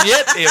citizen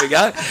yet. Here we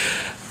go.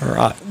 All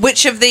right.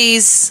 Which of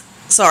these...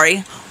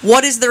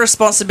 what is the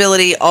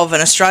responsibility of an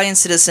Australian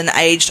citizen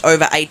aged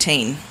over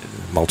 18?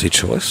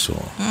 Multi-choice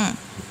or...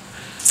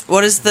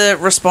 What is the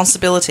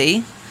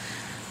responsibility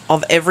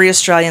of every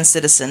Australian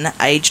citizen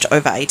aged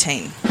over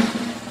 18?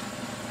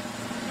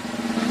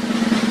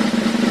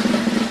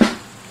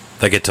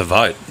 They get to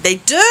vote. They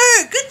do!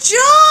 Good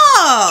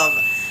job!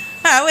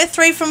 Alright, we're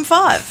 3 from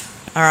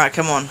 5. Alright,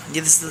 come on.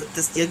 You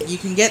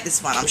can get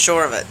this one, I'm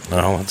sure of it.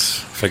 Oh, let's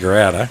figure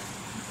out, eh?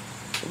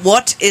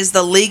 What is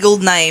the legal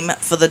name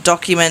for the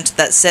document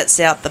that sets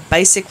out the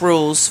basic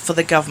rules for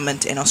the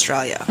government in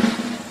Australia?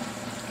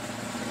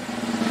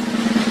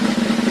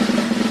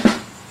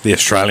 The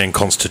Australian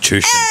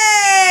Constitution.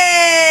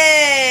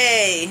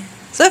 Hey!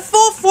 So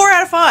 4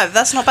 out of 5.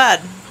 That's not bad.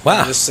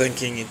 Wow. I'm just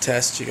thinking your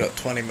test, you got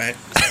 20, mate.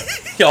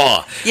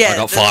 Oh, Yeah, I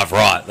got 5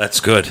 right. That's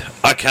good.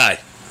 Okay.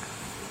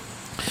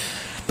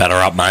 Batter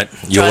up, mate.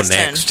 You're Joe's turn.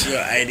 next. You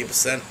got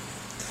 80%.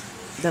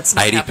 That's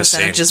not how 80%.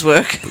 percentages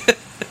work.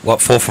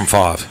 What, 4 from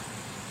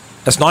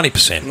 5? That's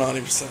 90%.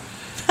 90%.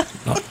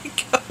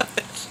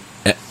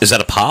 Is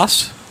that a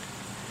pass?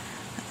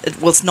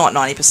 Well, it's not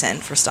 90%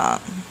 for a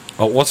start.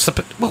 Well, what's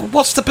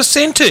the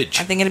percentage?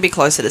 I think it'd be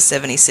closer to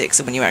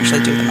 76 when you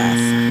actually do the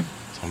math.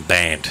 I'm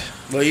banned.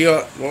 Well, you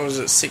got,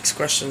 6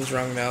 questions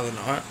wrong the other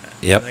night?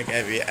 Yep. And they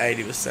gave you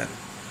 80%.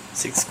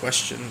 6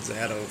 questions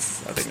out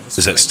of, I think it was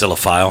Is that 20. still a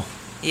fail?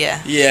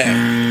 Yeah.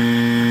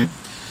 Yeah.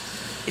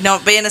 You're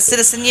not being a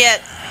citizen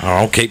yet. Oh,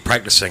 I'll keep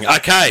practicing.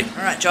 Okay.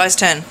 All right, Joy's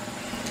turn.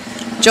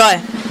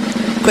 Joy,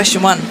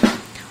 question 1.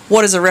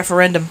 What is a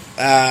referendum?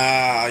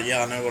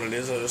 Yeah, I know what it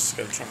is. I was just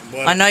going to try and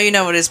work. I know you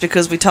know what it is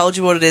because we told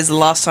you what it is the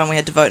last time we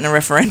had to vote in a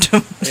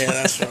referendum. Yeah,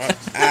 that's right.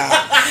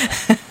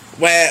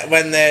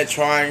 When they're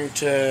trying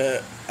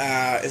to,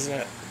 isn't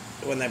it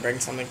when they bring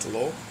something to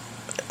law?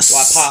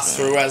 Like pass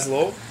through as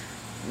law?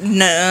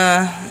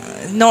 No,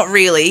 not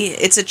really.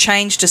 It's a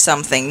change to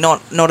something,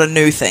 not a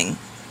new thing.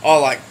 Oh,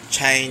 like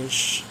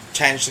change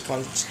the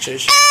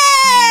constitution.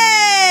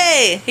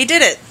 Hey! He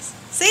did it.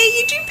 See,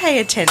 you do pay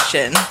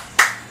attention.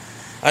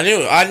 I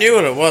knew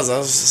what it was. I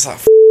was just like,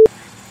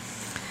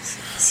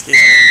 excuse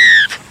me.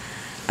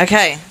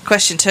 Okay,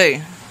 question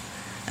 2.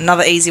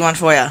 Another easy one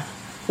for you.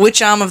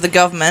 Which arm of the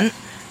government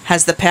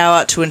has the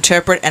power to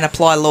interpret and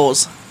apply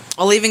laws?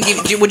 I'll even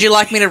give. Would you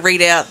like me to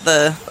read out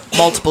the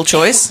multiple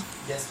choice?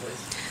 Yes, please.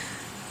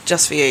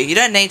 Just for you. You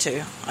don't need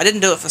to. I didn't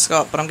do it for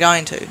Scott, but I'm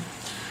going to.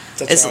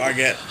 That's what I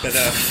get, but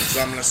because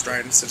I'm an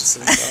Australian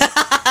citizen, so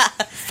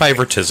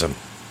Favoritism.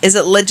 Is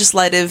it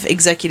legislative,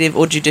 executive,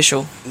 or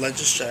judicial?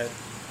 legislate,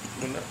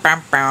 wouldn't it?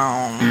 Bam,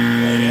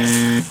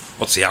 bam.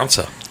 What's the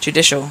answer?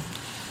 Judicial.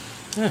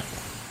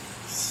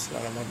 It's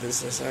none of my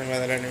business anyway.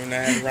 They don't even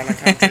know how to run a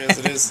country as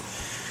it is.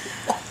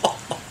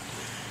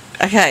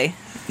 Okay,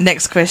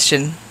 next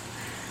question.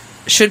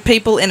 Should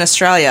people in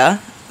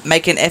Australia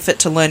make an effort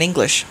to learn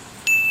English?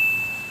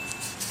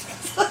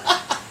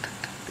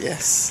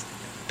 Yes.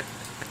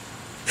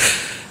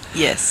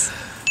 Yes.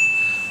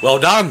 Well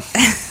done.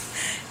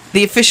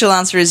 The official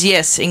answer is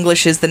yes.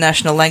 English is the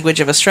national language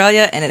of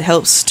Australia, and it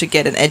helps to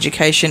get an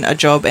education, a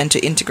job, and to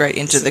integrate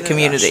into the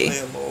community. Isn't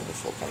there actually a law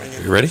before coming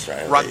into You ready?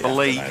 Australia Rugby that you have to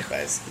league. know,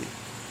 basically?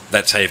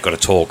 That's how you've got to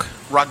talk.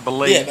 Rugby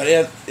league. Yeah, but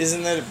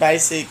isn't it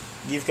basic?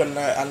 You've got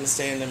to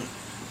understand the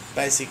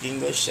basic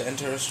English to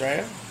enter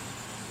Australia.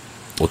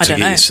 Or I to don't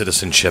get know. your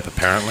citizenship,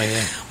 apparently.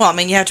 Yeah. Well, I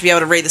mean, you have to be able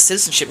to read the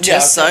citizenship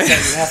test, I so... was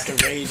gonna say, you have to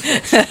read.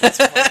 That's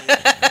probably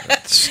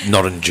It's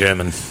not in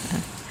German.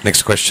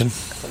 Next question.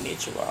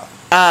 Konnichiwa.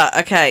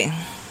 Okay.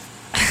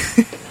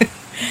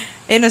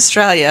 In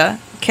Australia,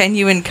 can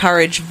you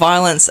encourage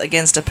violence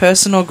against a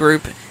person or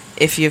group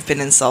if you've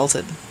been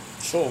insulted?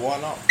 Sure, why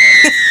not?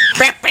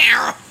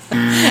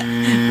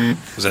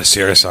 Was that a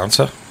serious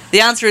answer?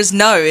 The answer is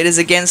no. It is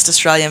against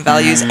Australian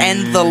values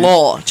and the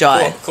law,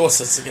 Jai. Well, of course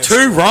it's against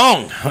Two the law.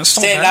 wrong. That's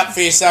Stand not up for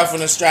yourself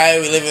in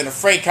Australia. We live in a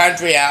free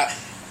country. Our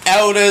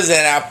elders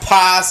and our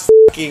past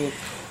fucking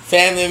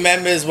family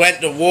members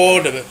went to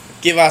war to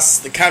give us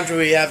the country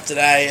we have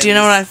today. Do you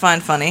know what I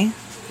find funny?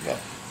 What?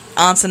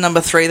 Answer number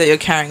 3 that you're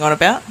carrying on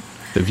about.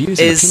 The views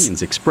Is and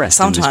opinions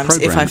expressed in this sometimes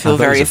if program I feel are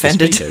those very of the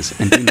offended. speakers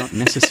and do not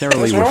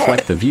necessarily That's right.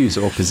 reflect the views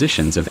or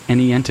positions of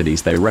any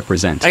entities they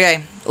represent.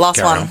 Okay, last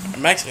Carry one. on. It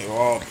makes me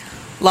wild.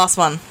 Last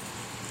one.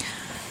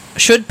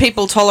 Should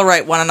people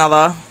tolerate one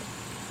another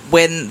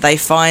when they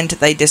find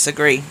they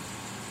disagree?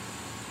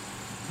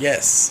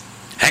 Yes.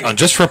 Hang on,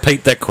 just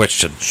repeat that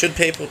question. Should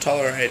people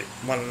tolerate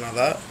one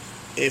another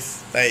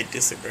if they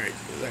disagree?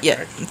 Is that Yeah,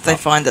 correct? if they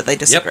find that they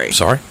disagree. Yep,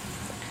 sorry.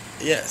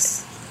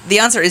 Yes. The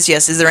answer is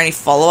yes. Is there any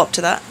follow-up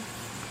to that?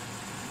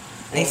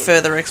 Any Well-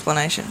 further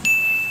explanation?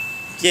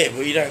 Yeah,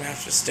 well, you don't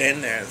have to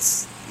stand there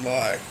and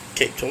like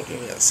keep talking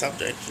about the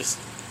subject. Just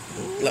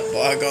let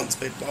bygones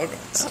be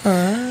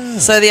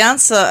bygones. So the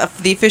answer,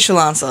 the official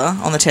answer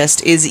on the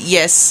test is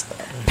yes.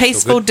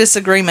 Peaceful good.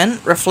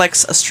 disagreement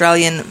reflects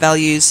Australian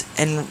values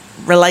in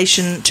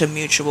relation to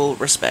mutual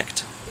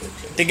respect.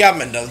 The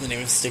government doesn't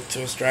even stick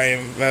to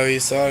Australian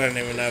values, so I don't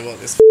even know what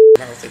this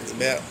whole thing's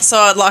about. So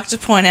I'd like to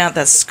point out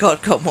that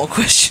Scott got more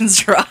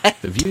questions right.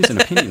 The views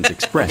and opinions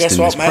expressed Guess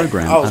in what, this mate?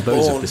 program I was are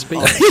those born. of the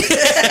speaker.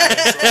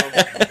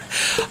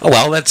 Oh,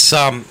 well, that's...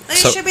 You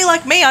so should be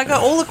like me. I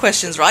got all the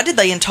questions right. I did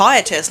the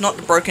entire test, not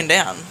broken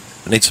down.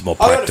 I need some more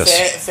I got a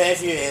practice. fair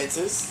few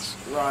answers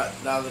right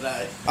the other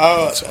day. I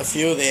got a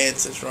few of the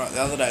answers right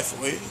the other day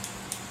for you.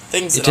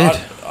 Things You that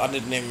did? I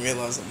didn't even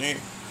realise I knew.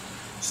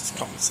 It's just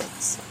common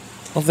sense.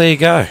 Well, there you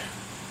go.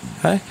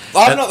 Hey?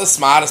 I'm not the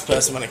smartest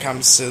person when it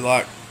comes to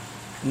like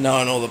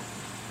knowing all the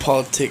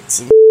politics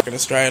and fucking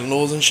Australian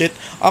laws and shit.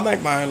 I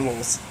make my own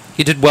laws.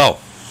 You did well.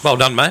 Well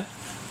done, mate.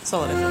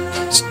 Solid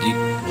effort.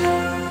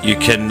 You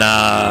can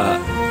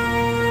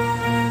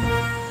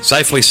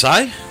safely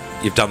say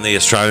you've done the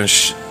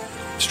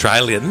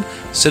Australian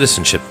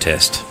citizenship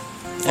test.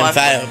 And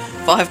failed.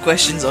 5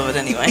 questions of it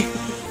anyway.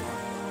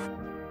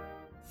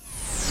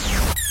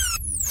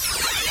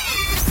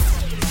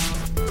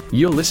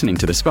 You're listening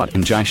to The Scott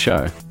and Jai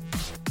Show.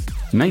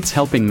 Mates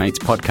Helping Mates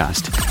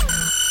podcast.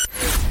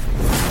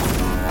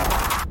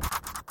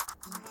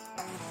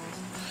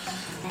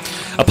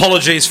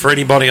 Apologies for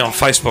anybody on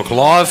Facebook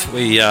Live.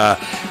 We had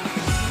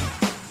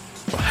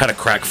a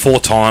crack 4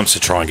 times to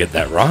try and get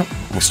that right.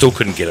 We still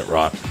couldn't get it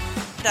right.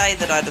 The day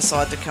that I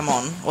decide to come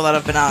on, or that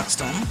I've been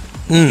asked on,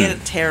 get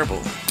it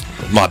terrible.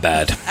 My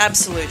bad.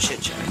 Absolute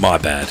shit show. My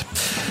bad.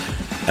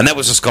 And that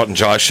was the Scott and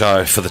Jai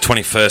Show for the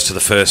 21st of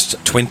the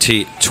 1st,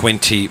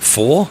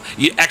 2024.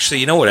 You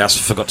know what else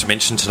I forgot to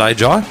mention today,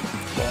 Jai?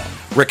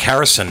 Rick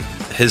Harrison,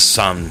 his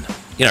son.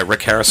 You know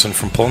Rick Harrison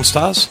from Pawn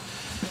Stars?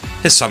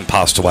 His son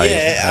passed away.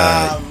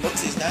 Yeah,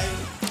 what's his name?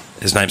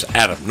 His name's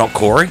Adam, not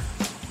Corey.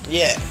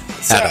 Yeah.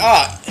 So,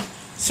 Adam.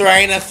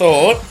 Serena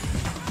thought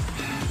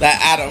that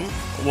Adam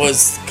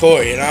was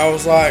Corey, and I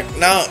was like,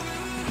 no,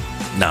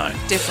 No.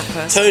 Different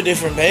person. 2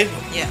 different people.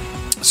 Yeah.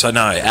 So,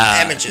 no.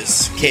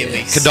 Amateurs,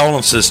 Kiwis.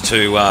 Condolences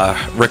to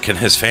Rick and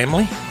his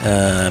family.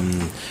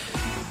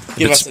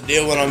 Give us a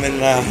deal when I'm in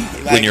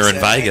Vegas. When you're in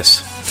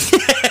Vegas.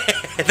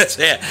 That's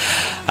it.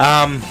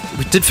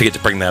 We did forget to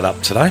bring that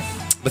up today.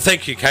 But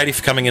thank you, Katie,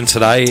 for coming in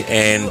today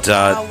and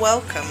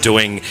welcome.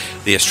 doing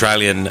the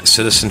Australian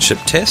citizenship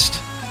test.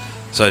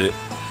 So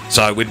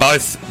we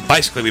both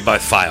failed. You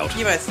both failed.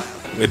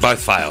 We both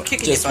failed.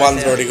 Kicking Just you both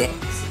one's out. already got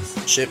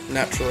shipped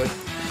naturally.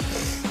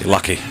 You're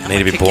lucky. You need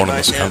to be kick born you in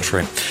this both out.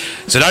 country.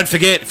 So don't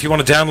forget, if you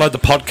want to download the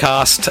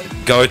podcast,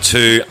 go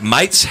to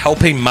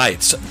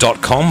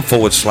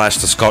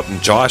mateshelpingmates.com/The Scott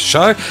and Jai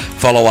Show.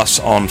 Follow us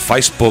on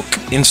Facebook,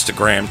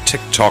 Instagram,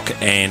 TikTok,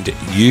 and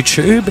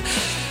YouTube.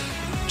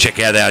 Check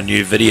out our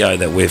new video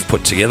that we've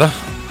put together.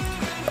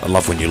 I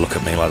love when you look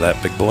at me like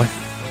that, big boy.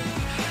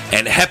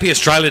 And happy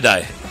Australia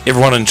Day.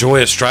 Everyone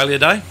enjoy Australia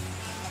Day.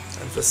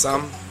 And for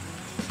some,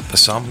 For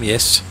some,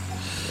 yes.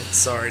 it's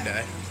Sorry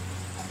Day.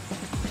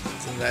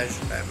 It's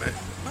Invasion Day, mate.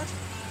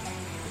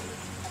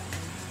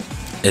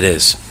 It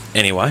is.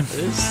 Anyway. It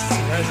is. It's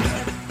Invasion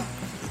Day.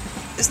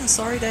 Isn't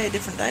Sorry Day a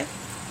different day?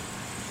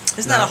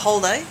 Isn't No. that a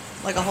whole day?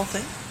 Like a whole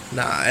thing?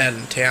 Nah, out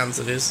in towns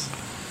it is.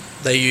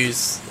 They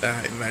use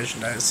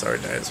Invasion Day as Sorry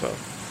Day as well.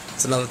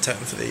 It's another term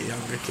for the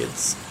younger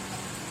kids.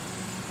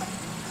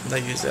 They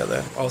use it out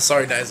there. Oh,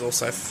 Sorry Day is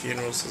also for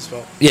funerals as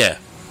well. Yeah.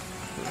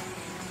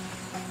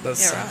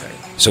 That's Yeah, the same right. thing.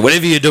 So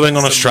whatever you're doing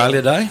on Some-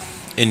 Australia Day,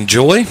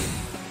 enjoy.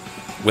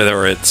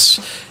 Whether it's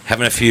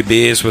having a few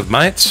beers with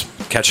mates,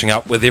 catching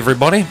up with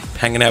everybody,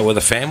 hanging out with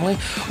a family,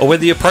 or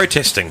whether you're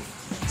protesting.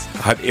 I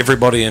hope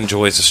everybody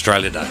enjoys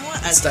Australia Day. You know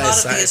what? As Stay part of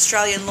safe. the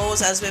Australian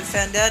laws, as we've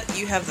found out,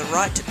 you have the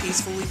right to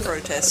peacefully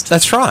protest.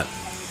 That's right.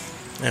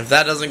 And if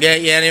that doesn't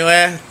get you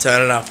anywhere,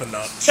 turn it up a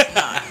notch.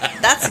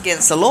 That's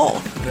against the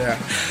law. Yeah.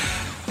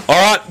 All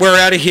right, we're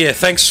out of here.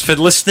 Thanks for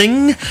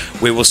listening.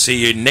 We will see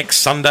you next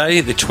Sunday,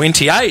 the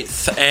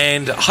 28th,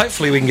 and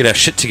hopefully we can get our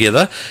shit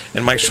together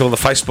and make sure the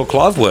Facebook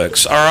Live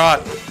works. All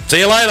right, see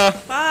you later.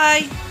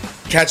 Bye.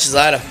 Catch you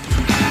later.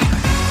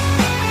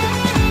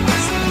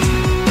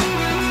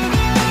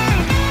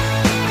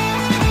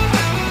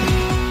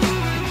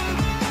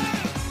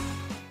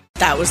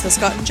 That was the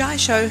Scott and Jai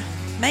Show,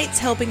 Mates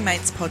Helping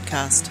Mates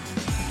podcast.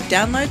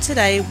 Download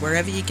today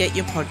wherever you get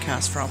your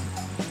podcast from.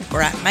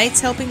 We're at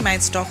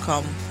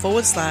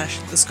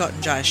mateshelpingmates.com/The Scott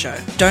and Jai Show.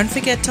 Don't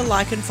forget to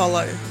like and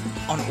follow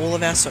on all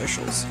of our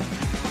socials.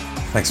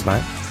 Thanks,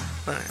 mate,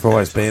 No, for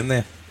always being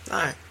there.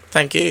 no,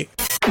 thank you.